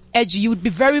gracefully. Edgy, you would be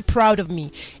very proud of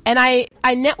me. And I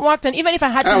networked, and even if I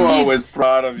had to leave. I'm always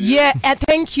proud of you. Yeah, and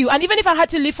thank you. And even if I had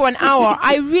to leave for an hour,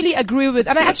 I really agree with,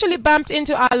 and I actually bumped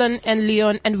into Alan and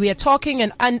Leon, and we are talking,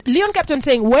 and Leon kept on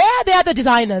saying, where are the other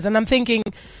designers? And I'm thinking,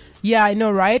 yeah, I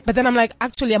know, right? But then I'm like,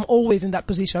 actually, I'm always in that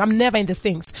position. I'm never in these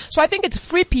things. So I think it's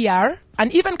free PR.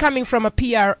 And even coming from a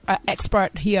PR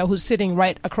expert here who's sitting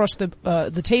right across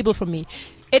the table from me,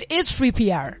 it is free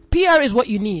PR. PR is what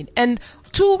you need. And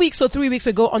 2 weeks or 3 weeks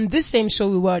ago on this same show,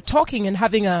 we were talking and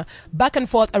having a back and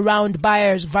forth around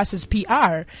buyers versus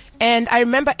PR. And I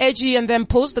remember Edgy and then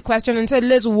posed the question and said,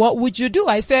 Liz, what would you do?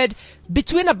 I said,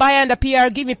 between a buyer and a PR,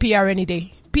 give me PR any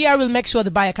day. PR will make sure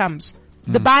the buyer comes.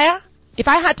 The buyer, if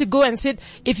I had to go and sit,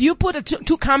 if you put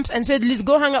two camps and said, Liz,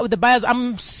 go hang out with the buyers, I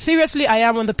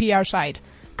am on the PR side.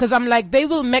 Cause I'm like, they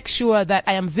will make sure that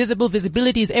I am visible.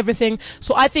 Visibility is everything.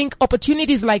 So I think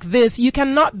opportunities like this, you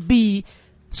cannot be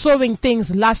sewing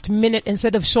things last minute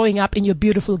instead of showing up in your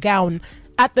beautiful gown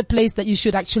at the place that you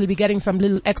should actually be getting some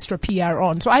little extra PR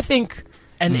on. So I think.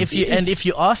 And if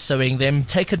you are sewing them,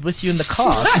 take it with you in the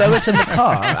car. Sew it in the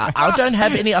car. I don't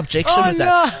have any objection with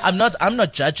that. I'm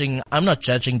not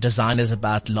judging designers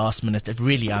about last minute.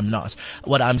 I'm not.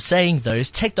 What I'm saying though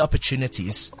is take the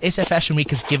opportunities. SA Fashion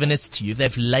Week has given it to you.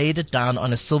 They've laid it down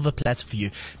on a silver platter for you.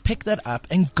 Pick that up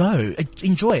and go.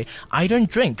 Enjoy. I don't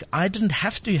drink. I didn't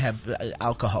have to have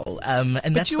alcohol. And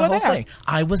that's the whole thing.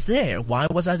 I was there. Why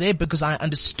was I there? Because I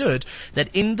understood that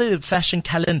in the fashion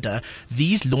calendar,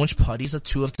 these launch parties are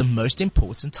two of the most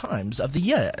important times of the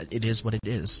year. It is what it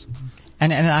is.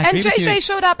 And I agree with you. JJ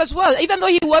showed up as well, even though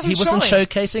he wasn't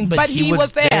showcasing, but he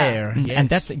was there. Yes. And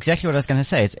that's exactly what I was going to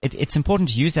say. It's important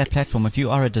to use that platform. If you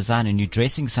are a designer and you're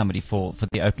dressing somebody for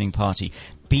the opening party,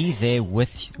 be there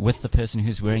with the person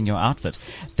who's wearing your outfit.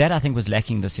 That I think was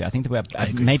lacking this year. I think there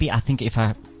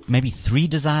were maybe 3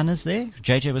 designers there.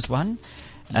 JJ was one.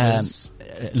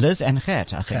 Liz and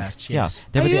Gert, I think. Gert, yes. Yeah.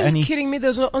 They Are were the you only kidding me?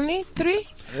 There's only 3?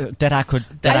 that I could.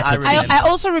 I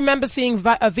also remember seeing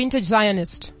a Vintage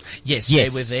Zionist. Yes, they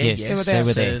were there. Yes, they were there. They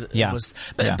were there. Yeah.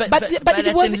 But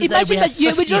it was, imagine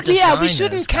that we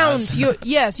shouldn't count.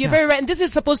 You're very right. And this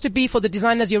is supposed to be for the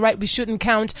designers. You're right. We shouldn't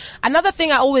count. Another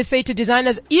thing I always say to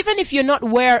designers, even if you're not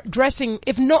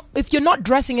if you're not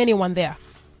dressing anyone there,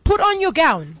 put on your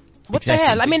gown. What the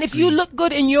hell? I mean, if you look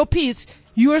good in your piece,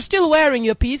 you are still wearing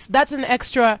your piece. That's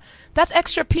extra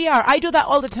PR. I do that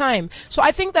all the time. So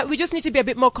I think that we just need to be a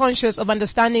bit more conscious of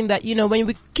understanding that, when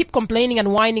we keep complaining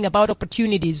and whining about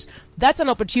opportunities, that's an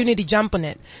opportunity, jump on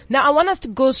it. Now I want us to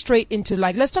go straight into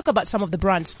let's talk about some of the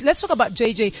brands. Let's talk about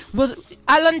JJ. Was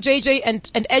Alan, JJ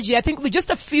and Edgy, I think with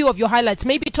just a few of your highlights,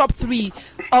 maybe top 3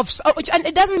 and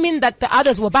it doesn't mean that the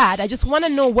others were bad. I just want to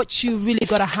know what you really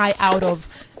got a high out of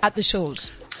at the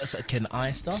shows. So can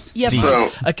I start? Yes.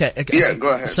 Okay. Yeah, go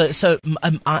ahead. So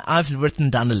I've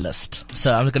written down a list.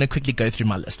 So I'm going to quickly go through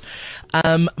my list.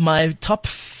 My top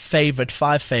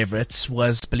 5 favorites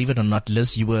was, believe it or not,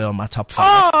 Liz, you were on my top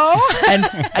 5.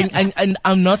 Oh. And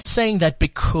I'm not saying that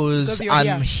because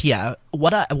I'm here.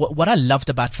 What I loved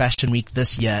about Fashion Week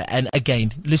this year, and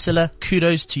again, Lucilla,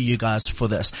 kudos to you guys for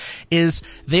this, is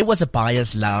there was a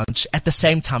buyer's lounge at the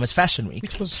same time as Fashion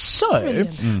Week. So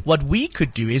what we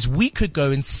could do is we could go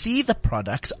and see the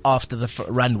product after the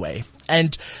runway.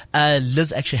 And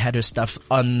Liz actually had her stuff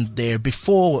on there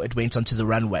before it went onto the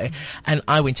runway. And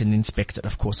I went and inspected.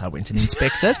 Of course, I went and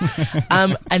inspected.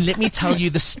 And let me tell you,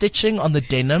 the stitching on the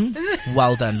denim,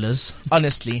 well done, Liz.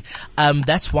 Honestly,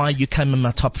 that's why you come in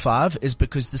my top 5, is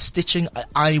because the stitching,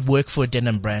 I work for a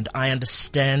denim brand. I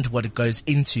understand what it goes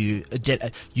into.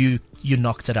 You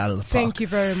knocked it out of the park. Thank you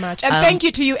very much. And thank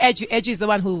you to you, Edgy. Edgy is the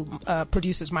one who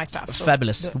produces my stuff. So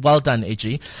fabulous. Well done,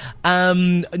 Edgy.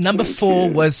 Number 4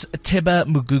 was Teba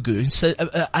Mugugu. So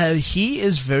he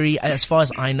is very, as far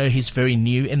as I know, he's very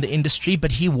new in the industry,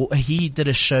 but he did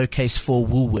a showcase for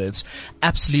Woolworths.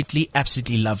 Absolutely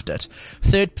loved it.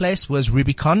 3rd place was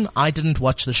Rubicon. I didn't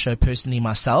watch the show personally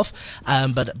myself,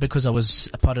 but because I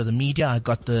was a part of the media, I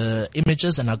got the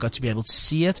images and I got to be able to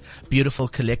see it. Beautiful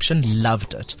collection.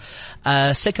 Loved it.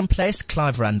 2nd place,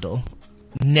 Clive Randall.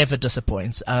 Never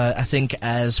disappoints. I think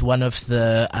as one of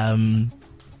the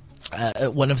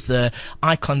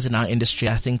icons in our industry,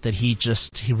 I think that he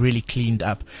really cleaned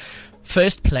up.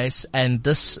 1st place, and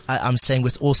this I'm saying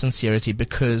with all sincerity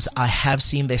because I have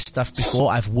seen their stuff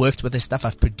before. I've worked with their stuff.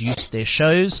 I've produced their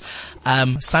shows.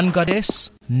 Sun Goddess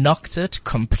knocked it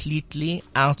completely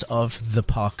out of the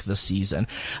park this season.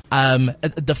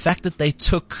 The fact that they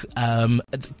took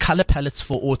color palettes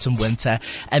for autumn winter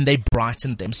and they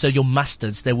brightened them. So your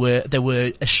mustards, they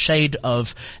were a shade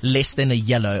of less than a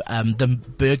yellow. The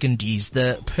burgundies,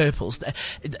 the purples,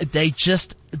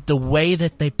 the way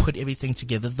that they put everything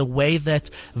together, the way that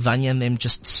Vanya and them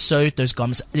just sewed those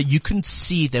garments, you can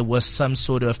see there was some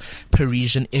sort of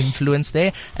Parisian influence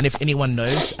there. And if anyone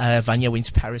knows, Vanya went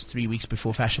to Paris 3 weeks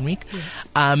before Fashion Week.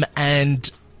 And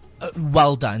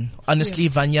well done. Honestly,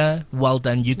 Vanya, well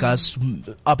done. You guys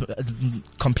up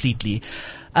completely.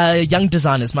 Young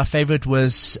designers. My favorite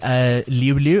was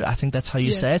Liu Liu. I think that's how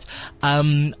you say it.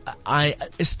 I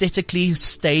aesthetically,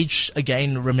 Stage,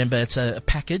 again, remember it's a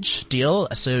package deal,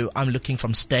 so I'm looking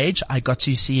from Stage. I got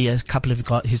to see a couple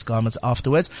of his garments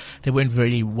afterwards. They weren't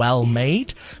very well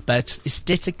made, but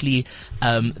aesthetically,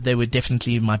 they were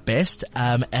definitely my best.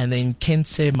 And then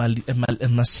Kense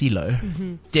Masilo.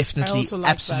 Definitely,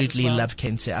 absolutely love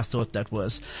Kense. I thought that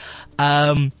was.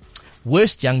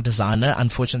 Worst young designer,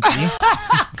 unfortunately.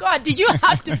 God, did you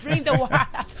have to bring the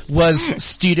worst?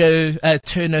 Was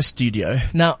Turner Studio.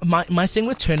 Now, my thing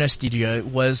with Turner Studio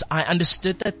was I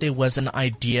understood that there was an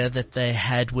idea that they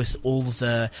had with all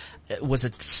the, was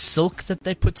it silk that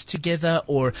they put together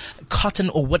or cotton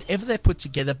or whatever they put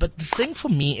together. But the thing for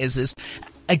me is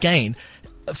again,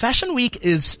 Fashion Week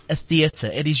is a theater.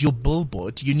 It is your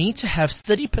billboard. You need to have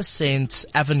 30%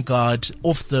 avant-garde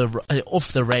off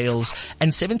the rails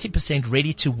and 70%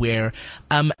 ready to wear.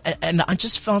 And I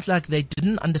just felt like they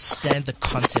didn't understand the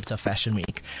concept of Fashion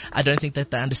Week. I don't think that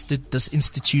they understood this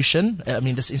institution. I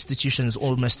mean, this institution is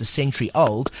almost a century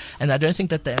old, and I don't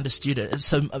think that they understood it.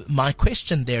 So my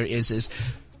question there is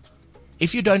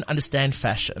if you don't understand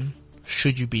fashion,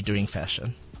 should you be doing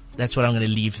fashion? That's what I'm going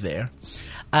to leave there.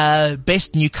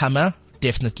 Best newcomer,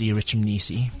 definitely Richie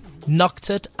Mnisi. Knocked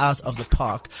it out of the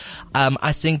park.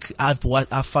 I think I've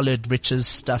followed Rich's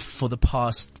stuff for the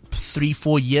past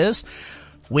 3-4 years.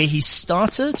 Where he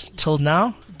started till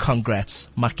now, congrats.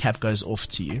 My cap goes off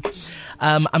to you.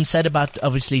 I'm sad about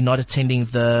obviously not attending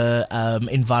the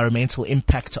environmental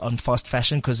impact on fast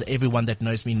fashion, because everyone that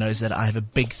knows me knows that I have a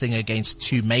big thing against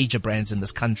 2 major brands in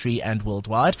this country and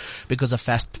worldwide because of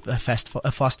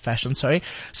fast fashion. Sorry.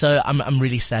 So I'm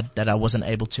really sad that I wasn't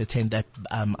able to attend that.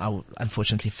 I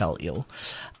unfortunately fell ill.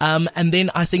 And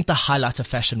then I think the highlight of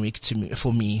Fashion Week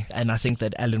for me, and I think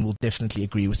that Ellen will definitely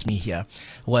agree with me here,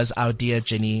 was our dear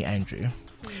Jenny Andrew.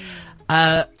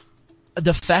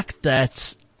 The fact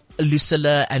that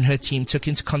Lucilla and her team took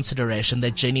into consideration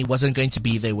that Jenny wasn't going to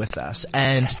be there with us,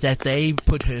 and that they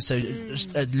put her, so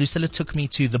Lucilla took me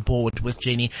to the board with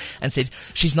Jenny and said,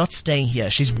 she's not staying here,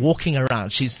 she's walking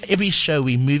around, every show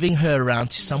we're moving her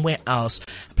around to somewhere else,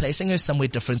 placing her somewhere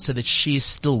different so that she's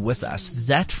still with us.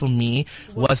 That for me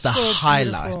was the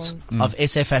highlight of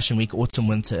SA Fashion Week Autumn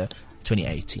Winter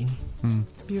 2018.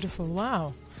 Beautiful.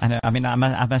 Wow.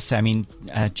 I must say,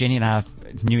 Jenny and I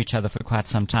knew each other for quite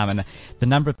some time, and the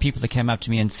number of people that came up to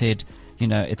me and said,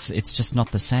 it's just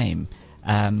not the same.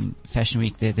 Fashion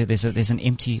Week, there's an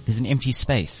empty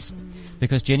space,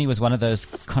 because Jenny was one of those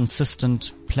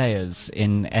consistent players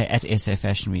at SA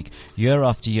Fashion Week year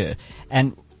after year.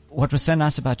 And what was so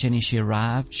nice about Jenny, she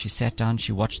arrived, she sat down,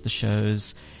 she watched the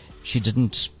shows, she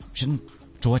didn't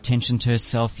draw attention to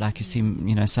herself like you see,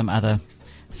 some other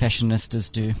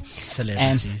fashionistas do.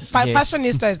 Celebrities.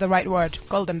 Fashionista is the right word.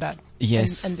 Call them that.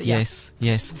 Yes,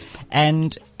 yes.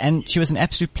 And she was an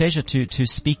absolute pleasure to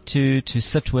speak to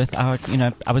sit with.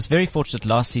 I was very fortunate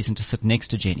last season to sit next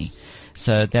to Jenny.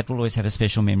 So that will always have a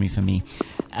special memory for me.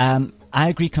 I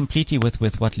agree completely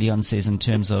with what Leon says in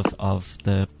terms of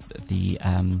the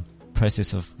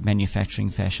process of manufacturing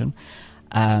fashion.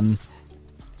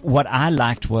 What I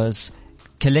liked was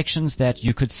collections that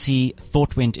you could see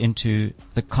thought went into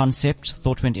the concept,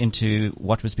 thought went into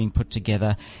what was being put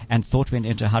together, and thought went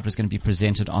into how it was going to be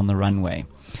presented on the runway.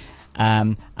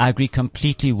 I agree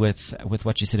completely with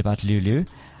what you said about Lulu.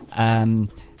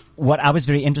 What I was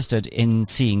very interested in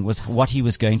seeing was what he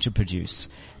was going to produce,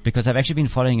 because I've actually been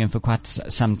following him for quite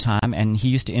some time, and he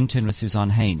used to intern with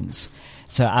Suzanne Haynes.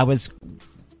 So I was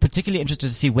particularly interested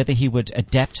to see whether he would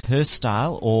adapt her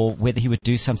style or whether he would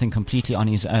do something completely on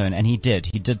his own. And he did.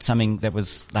 He did something that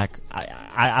was like,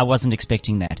 I wasn't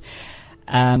expecting that.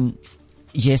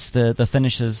 Yes, the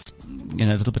finishes, a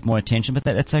little bit more attention, but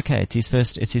that's okay. It's his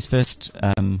first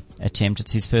attempt.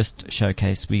 It's his first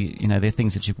showcase. There are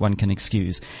things that one can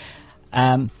excuse.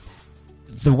 The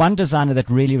one designer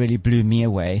that really, really blew me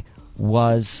away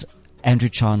was Andrew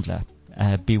Chandler.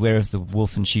 Beware of the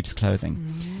wolf in sheep's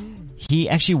clothing. He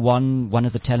actually won one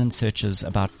of the talent searches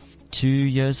about 2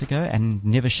 years ago and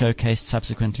never showcased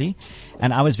subsequently.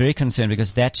 And I was very concerned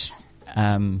because that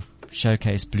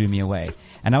showcase blew me away.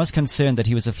 And I was concerned that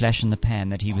he was a flash in the pan,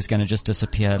 that he was going to just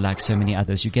disappear like so many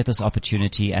others. You get this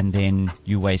opportunity and then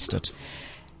you waste it.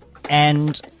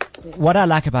 And what I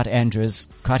like about Andrew is,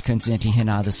 quite coincidentally, he and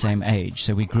I are the same age.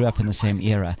 So we grew up in the same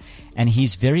era. And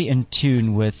he's very in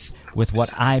tune with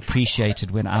what I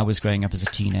appreciated when I was growing up as a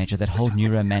teenager, that whole new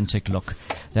romantic look,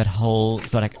 that whole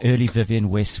like early Vivienne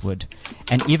Westwood.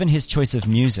 And even his choice of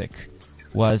music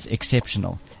was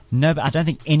exceptional. No, but I don't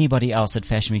think anybody else at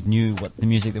Fashion Week knew what the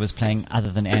music that was playing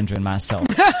other than Andrew and myself.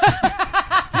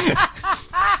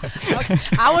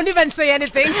 I won't even say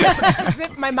anything.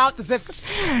 My mouth zipped.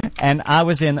 And I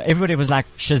was there, and everybody was like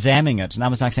Shazamming it, and I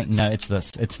was like saying, no, it's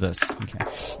this. Okay.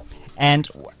 And,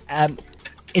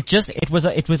 it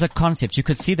was a concept. You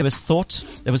could see there was thought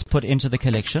that was put into the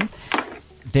collection.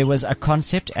 There was a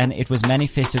concept, and it was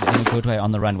manifested in a good way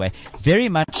on the runway. Very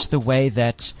much the way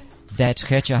that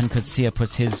Gert-Johan Coetzee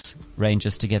puts his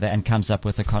ranges together and comes up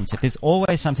with a concept. There's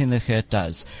always something that Gert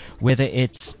does, whether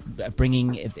it's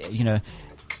bringing,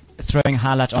 throwing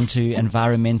highlight onto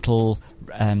environmental,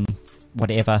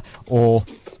 whatever, or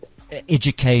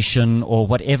education, or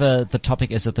whatever the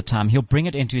topic is at the time. He'll bring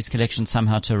it into his collection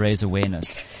somehow to raise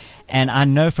awareness. And I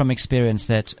know from experience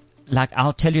that,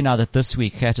 I'll tell you now that this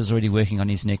week Gert is already working on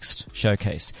his next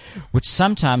showcase, which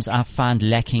sometimes I find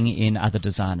lacking in other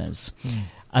designers.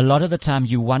 A lot of the time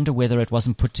you wonder whether it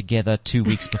wasn't put together 2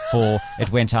 weeks before it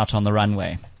went out on the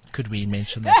runway. Could we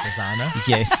mention that designer?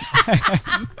 Yes.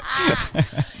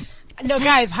 No,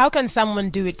 guys, how can someone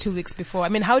do it 2 weeks before? I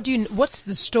mean, what's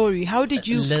the story? How did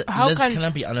you, Liz, can I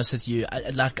be honest with you?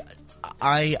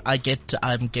 I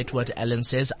get what Alan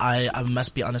says. I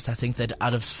must be honest. I think that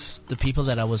out of the people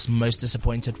that I was most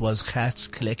disappointed was Gert's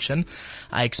collection.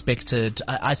 I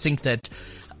think that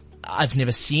I've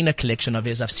never seen a collection of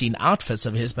his. I've seen outfits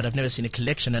of his, but I've never seen a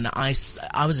collection. And I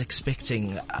was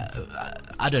expecting,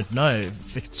 I don't know,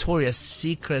 Victoria's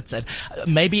Secrets, and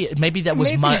maybe that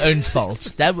was my own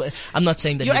fault. I'm not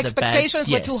saying that your he's expectations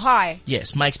a bad, were too high.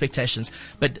 Yes, my expectations.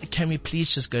 But can we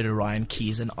please just go to Ryan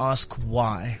Keys and ask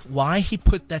why he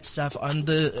put that stuff on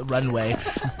the runway?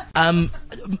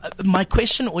 My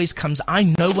question always comes, I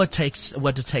know what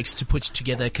it takes to put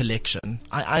together a collection.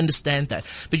 I understand that,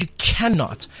 but you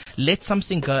cannot let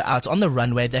something go out on the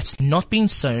runway that's not been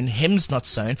sewn, hems not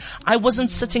sewn. I wasn't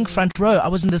sitting front row. I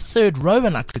was in the third row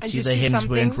and I could see the hems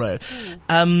weren't row.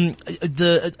 The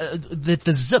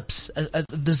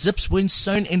zips weren't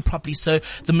sewn in properly, so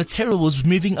the material was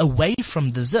moving away from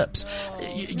the zips.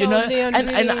 You know,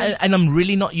 and I'm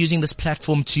really not using this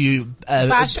platform to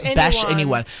bash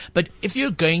anyone. But if you're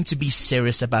going to be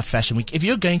serious about Fashion Week, if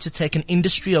you're going to take an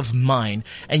industry of mine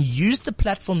and use the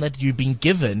platform that you've been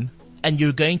given, and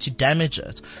you're going to damage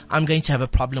it, I'm going to have a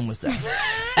problem with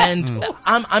that. And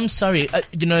I'm sorry,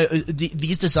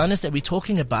 these designers that we're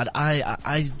talking about,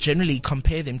 I generally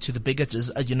compare them to the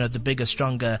bigger,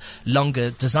 stronger,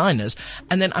 longer designers.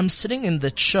 And then I'm sitting in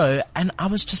the show and I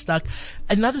was just like,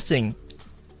 another thing.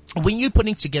 When you're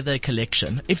putting together a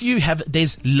collection,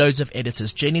 there's loads of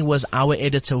editors. Jenny was our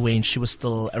editor when she was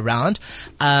still around.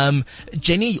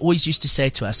 Jenny always used to say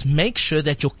to us, make sure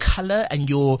that your color and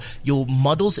your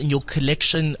models and your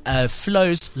collection,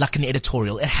 flows like an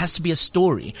editorial. It has to be a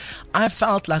story. I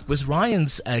felt like with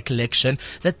Ryan's collection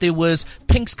that there was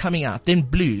pinks coming out, then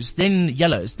blues, then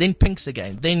yellows, then pinks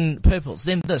again, then purples,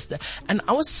 then this. And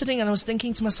I was sitting and I was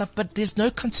thinking to myself, but there's no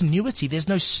continuity. There's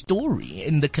no story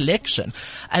in the collection.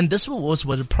 And this was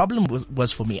what the problem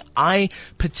was for me. I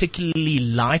particularly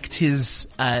liked his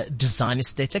design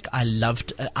aesthetic. I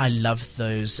loved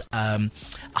those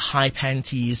high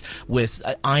panties with.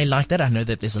 I like that. I know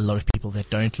that there's a lot of people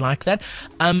that don't like that.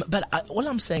 But all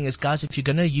I'm saying is, guys, if you're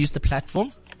going to use the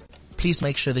platform, please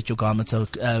make sure that your garments are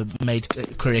made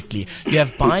correctly. You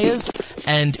have buyers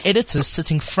and editors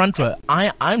sitting front row.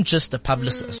 I'm just a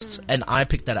publicist and I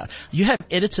picked that out. You have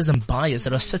editors and buyers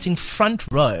that are sitting front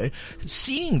row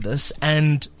seeing this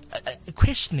and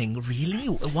questioning, really?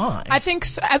 Why? I think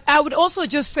I would also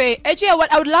just say, Edgy,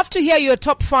 I would love to hear your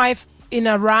top 5 in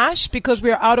a rush because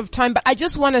we're out of time, but I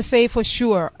just want to say for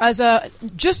sure, as a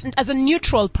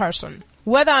neutral person,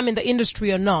 whether I'm in the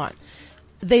industry or not,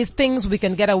 there's things we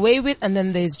can get away with, and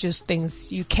then there's just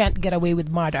things you can't get away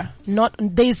with, murder.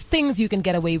 There's things you can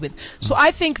get away with. So I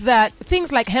think that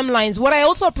things like hemlines, what I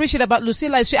also appreciate about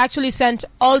Lucilla is she actually sent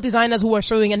all designers who were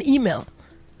showing an email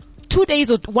 2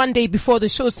 days or 1 day before the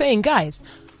show saying, guys,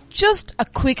 just a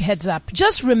quick heads up.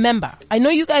 Just remember, I know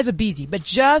you guys are busy, but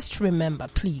just remember,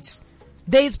 please.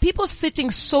 There's people sitting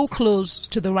so close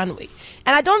to the runway.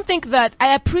 And I don't think that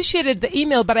I appreciated the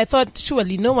email, but I thought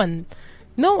surely no one,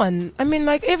 I mean,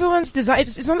 like everyone's design,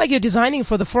 it's not like you're designing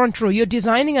for the front row. You're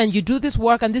designing and you do this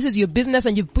work and this is your business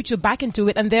and you put your back into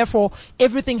it and therefore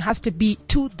everything has to be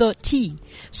to the T.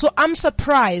 So I'm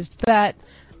surprised that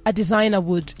a designer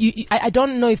would, I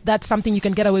don't know if that's something you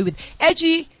can get away with.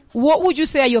 Edgy, what would you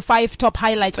say are your 5 top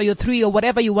highlights or your 3 or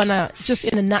whatever you want to, just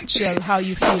in a nutshell, how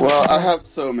you feel? Well, I have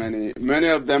so many. Many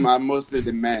of them are mostly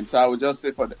the men's. So I would just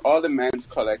say for all the men's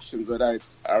collections, whether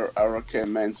it's Aroke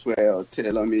Menswear or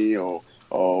TaylorMe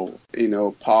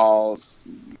or Paul's,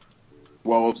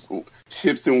 Wolves,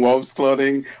 Ships in Wolves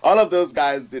Clothing. All of those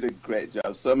guys did a great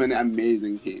job. So many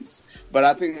amazing hints. But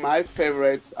I think my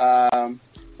favorites,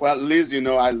 Liz,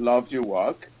 I love your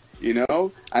work,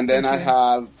 and then I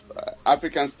have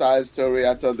African Style Story.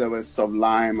 I thought they were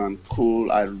sublime and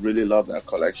cool. I really love that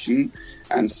collection.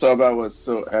 And Soba was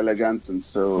so elegant and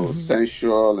so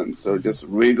sensual and so just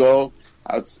regal.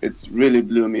 It's really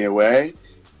blew me away.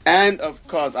 And of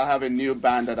course, I have a new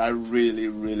band that I really,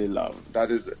 really love. That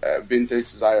is Vintage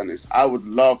Zionists. I would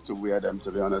love to wear them,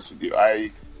 to be honest with you.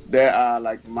 They are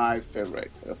like my favorite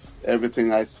of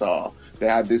everything I saw. They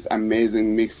had this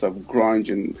amazing mix of grunge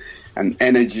and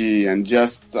energy and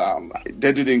just,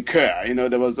 they didn't care.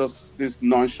 There was just this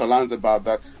nonchalance about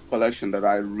that collection that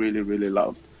I really, really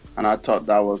loved. And I thought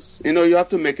that was, you have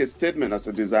to make a statement as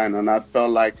a designer. And I felt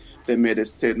like they made a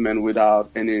statement without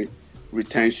any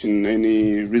retention,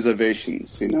 any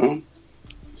reservations,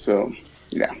 So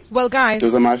Yeah. Well, guys,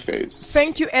 those are my faves.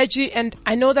 thank you, Edgy. And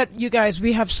I know that you guys,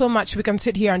 we have so much, we can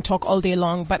sit here and talk all day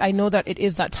long, but I know that it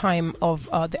is that time of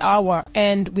the hour,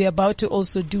 and we're about to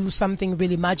also do something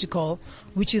really magical,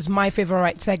 which is my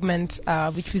favorite segment,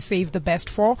 which we save the best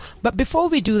for. But before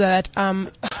we do that,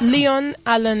 Leon,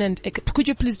 Alan, and could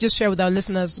you please just share with our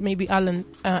listeners, maybe Alan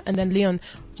and then Leon,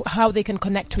 how they can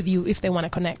connect with you if they want to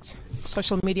connect?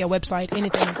 Social media, website,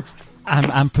 anything.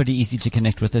 I'm pretty easy to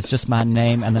connect with. It's just my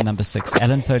name and the number 6.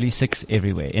 Alan Foley 6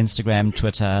 everywhere. Instagram,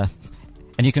 Twitter,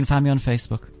 and you can find me on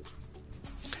Facebook.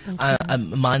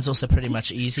 Mine's also pretty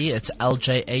much easy. It's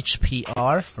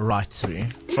LJHPR right through.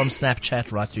 From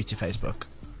Snapchat right through to Facebook.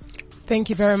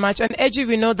 Thank you very much. And Edgy,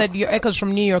 we know that your echoes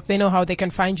from New York, they know how they can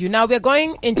find you. Now we're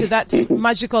going into that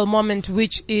magical moment,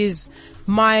 which is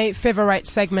my favorite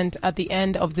segment at the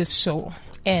end of this show.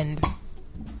 End.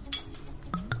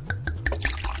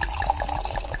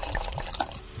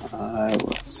 I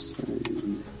was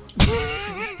saying.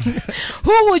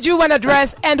 Who would you want to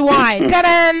dress and why?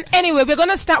 Ta-da! Anyway, we're going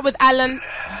to start with Alan.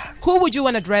 Who would you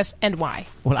want to dress and why?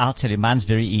 Well, I'll tell you, mine's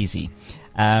very easy.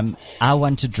 I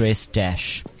want to dress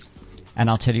Dash. And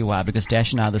I'll tell you why, because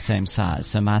Dash and I are the same size.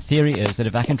 So my theory is that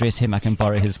if I can dress him, I can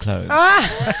borrow his clothes.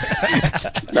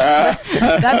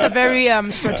 That's a very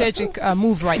strategic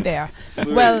move right there.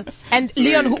 Sweet. Well, and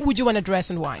Leon, who would you want to dress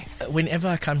and why? Whenever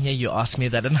I come here, you ask me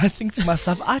that, and I think to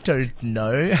myself, I don't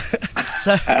know.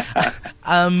 So,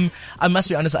 I must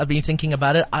be honest, I've been thinking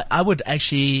about it. I would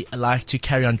actually like to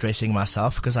carry on dressing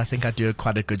myself because I think I do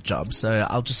quite a good job. So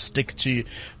I'll just stick to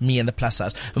me and the plus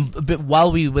size. But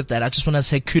while we're with that, I just want to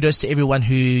say kudos to everyone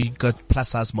who got plus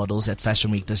size models at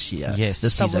Fashion Week this year. Yes.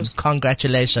 This season.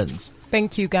 Congratulations.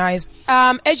 Thank you, guys.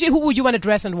 Edgy, who would you want to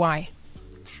dress and why?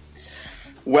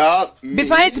 Well,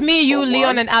 Besides me, you, for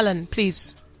Leon, once, and Alan,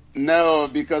 please. No,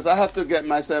 because I have to get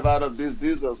myself out of these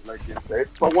diesels, like you said.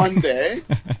 For one day,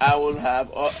 I will have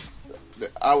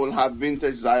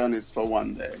vintage Zionists for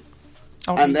one day.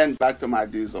 Okay. And then back to my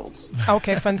diesels.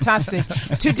 Okay, fantastic.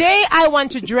 Today I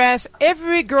want to dress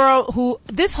every girl who,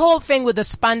 this whole thing with the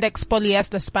spandex,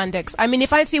 polyester spandex. I mean,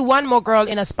 if I see one more girl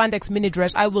in a spandex mini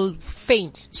dress, I will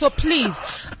faint. So please,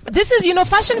 this is,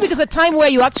 Fashion Week is a time where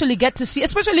you actually get to see,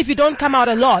 especially if you don't come out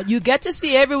a lot, you get to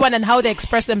see everyone and how they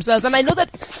express themselves. And I know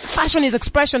that fashion is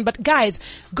expression, but guys,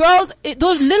 girls,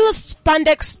 those little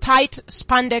tight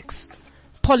spandex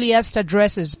polyester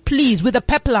dresses, please, with a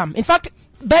peplum. In fact,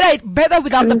 better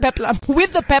without the peplum.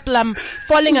 With the peplum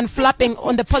falling and flapping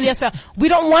on the polyester, we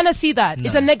don't want to see that. No.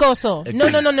 It's a negoso.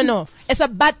 No. It's a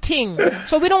bad thing.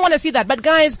 So we don't want to see that. But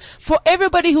guys, for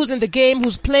everybody who's in the game,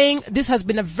 who's playing, this has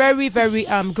been a very, very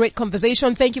great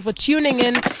conversation. Thank you for tuning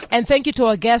in, and thank you to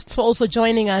our guests for also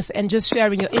joining us and just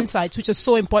sharing your insights, which is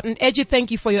so important. Edgy, thank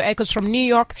you for your echoes from New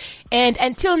York. And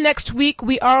until next week,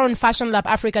 we are on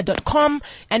fashionlabafrica.com,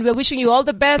 and we're wishing you all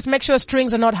the best. Make sure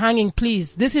strings are not hanging,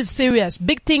 please. This is serious.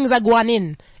 Big things are going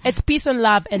in. It's peace and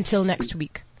love until next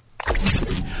week.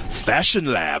 Fashion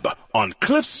Lab on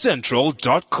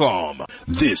CliffCentral.com.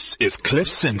 This is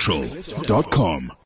CliffCentral.com.